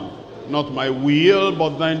done. Not my will,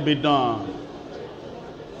 but thine be done.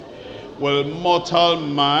 Will mortal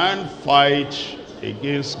man fight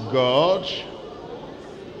against God?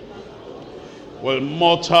 Will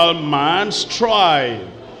mortal man strive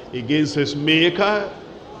against his maker?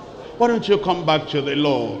 Why don't you come back to the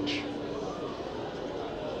Lord?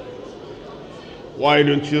 Why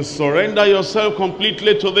don't you surrender yourself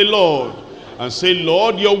completely to the Lord and say,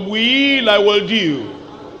 Lord, your will I will do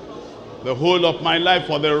the whole of my life,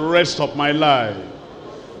 for the rest of my life.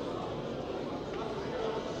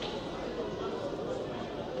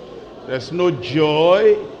 There's no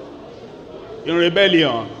joy in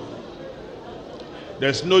rebellion.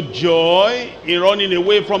 There's no joy in running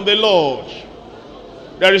away from the Lord.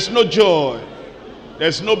 There is no joy.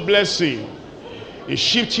 There's no blessing in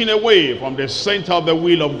shifting away from the center of the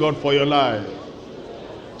will of God for your life.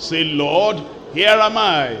 Say, Lord, here am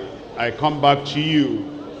I come back to you.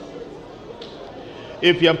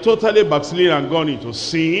 If you have totally backslidden and gone into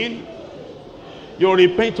sin, you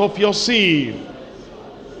repent of your sin.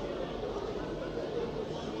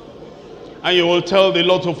 And you will tell the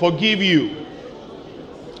Lord to forgive you.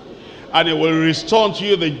 And it will restore to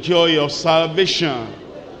you the joy of salvation.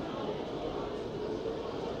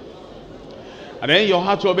 And then your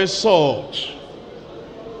heart will be salt.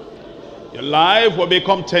 Your life will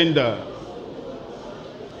become tender.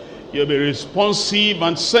 You'll be responsive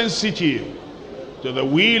and sensitive to the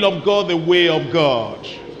will of God, the way of God.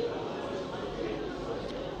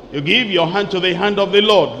 You give your hand to the hand of the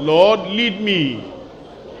Lord. Lord, lead me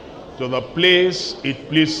to the place it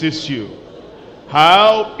pleases you,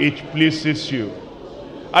 how it pleases you.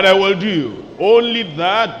 And I will do only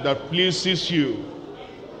that that pleases you.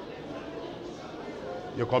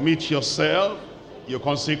 You commit yourself, you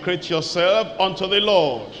consecrate yourself unto the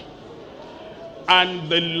Lord, and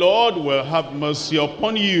the Lord will have mercy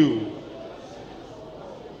upon you.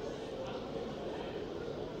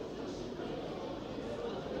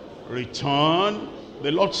 Return,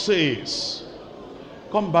 the Lord says,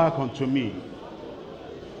 come back unto me.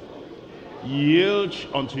 Yield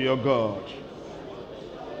unto your God.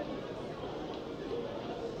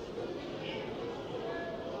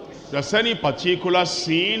 If there's any particular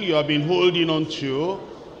sin you have been holding on to,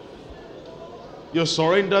 you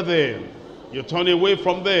surrender them. You turn away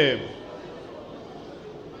from them.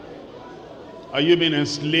 Are you being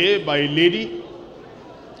enslaved by a lady?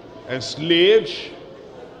 Enslaved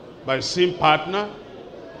by a sin partner?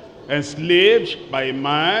 Enslaved by a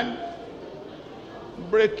man?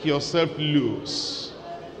 Break yourself loose.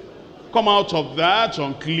 Come out of that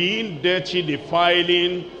unclean, dirty,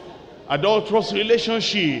 defiling, adulterous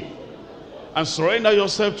relationship and surrender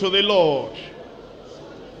yourself to the Lord.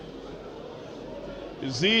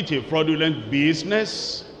 Is it a fraudulent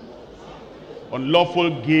business,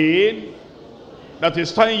 unlawful gain that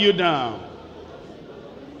is tying you down?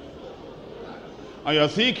 And you're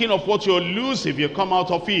thinking of what you'll lose if you come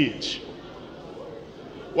out of it.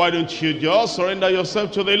 Why don't you just surrender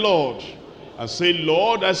yourself to the Lord and say,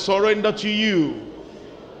 Lord, I surrender to you.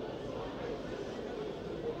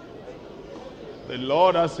 The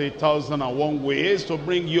Lord has 1,001 ways to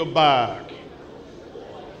bring you back.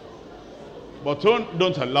 But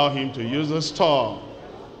don't allow him to use a storm.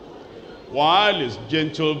 While his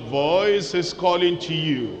gentle voice is calling to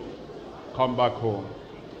you, come back home.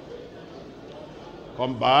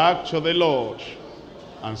 Come back to the Lord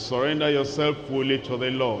and surrender yourself fully to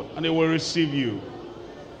the Lord, and he will receive you.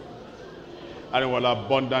 And he will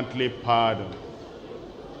abundantly pardon.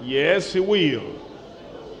 Yes, he will.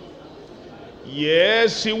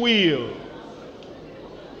 Yes, he will.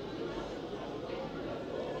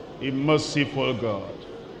 A merciful God,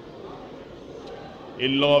 a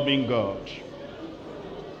loving God,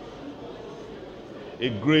 a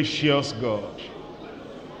gracious God.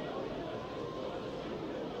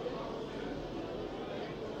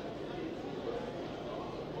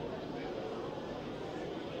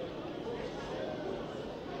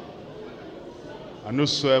 And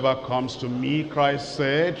whosoever comes to me, Christ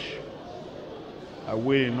said, I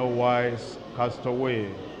will in no wise cast away.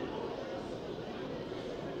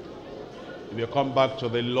 If you come back to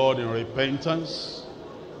the Lord in repentance,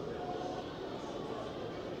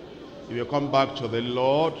 if you come back to the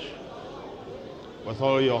Lord with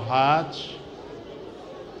all your heart,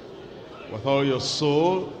 with all your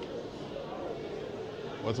soul,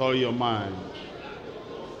 with all your mind,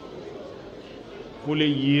 fully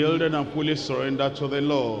yielded and fully surrendered to the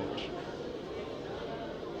Lord.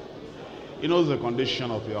 He knows the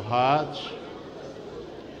condition of your heart.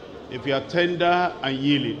 If you are tender and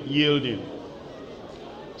yielding,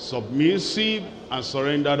 submissive and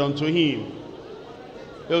surrendered unto him,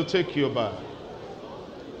 he'll take you back.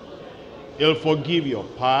 He'll forgive your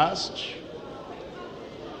past.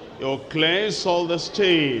 He'll cleanse all the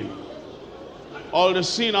stain, all the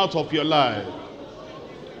sin out of your life.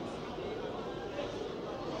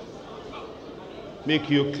 Make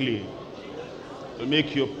you clean. He'll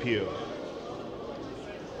make you pure.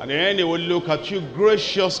 And then he will look at you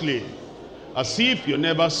graciously, as if you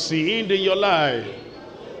never sinned in your life.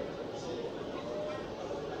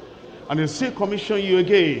 And he'll still commission you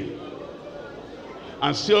again,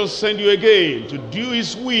 and still send you again to do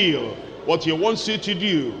his will, what he wants you to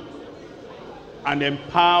do, and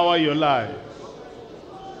empower your life.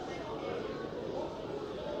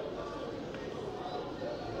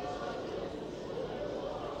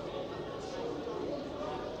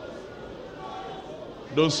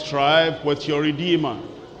 Don't strive with your Redeemer.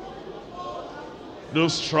 Don't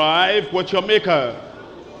strive with your Maker.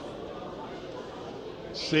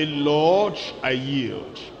 Say, Lord, I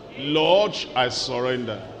yield. Lord, I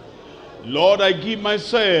surrender. Lord, I give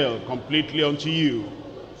myself completely unto you.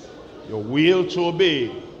 Your will to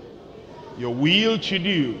obey. Your will to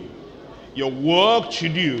do. Your work to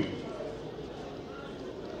do.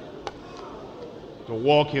 To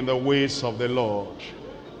walk in the ways of the Lord.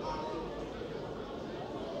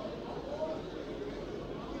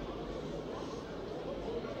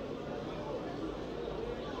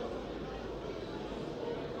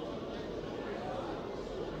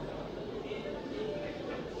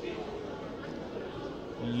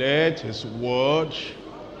 Let his word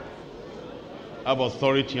have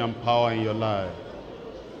authority and power in your life.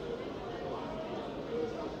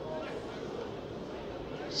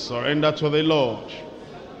 Surrender to the Lord.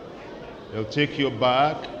 He'll take you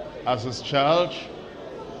back as his child,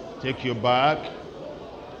 take you back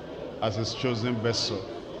as his chosen vessel.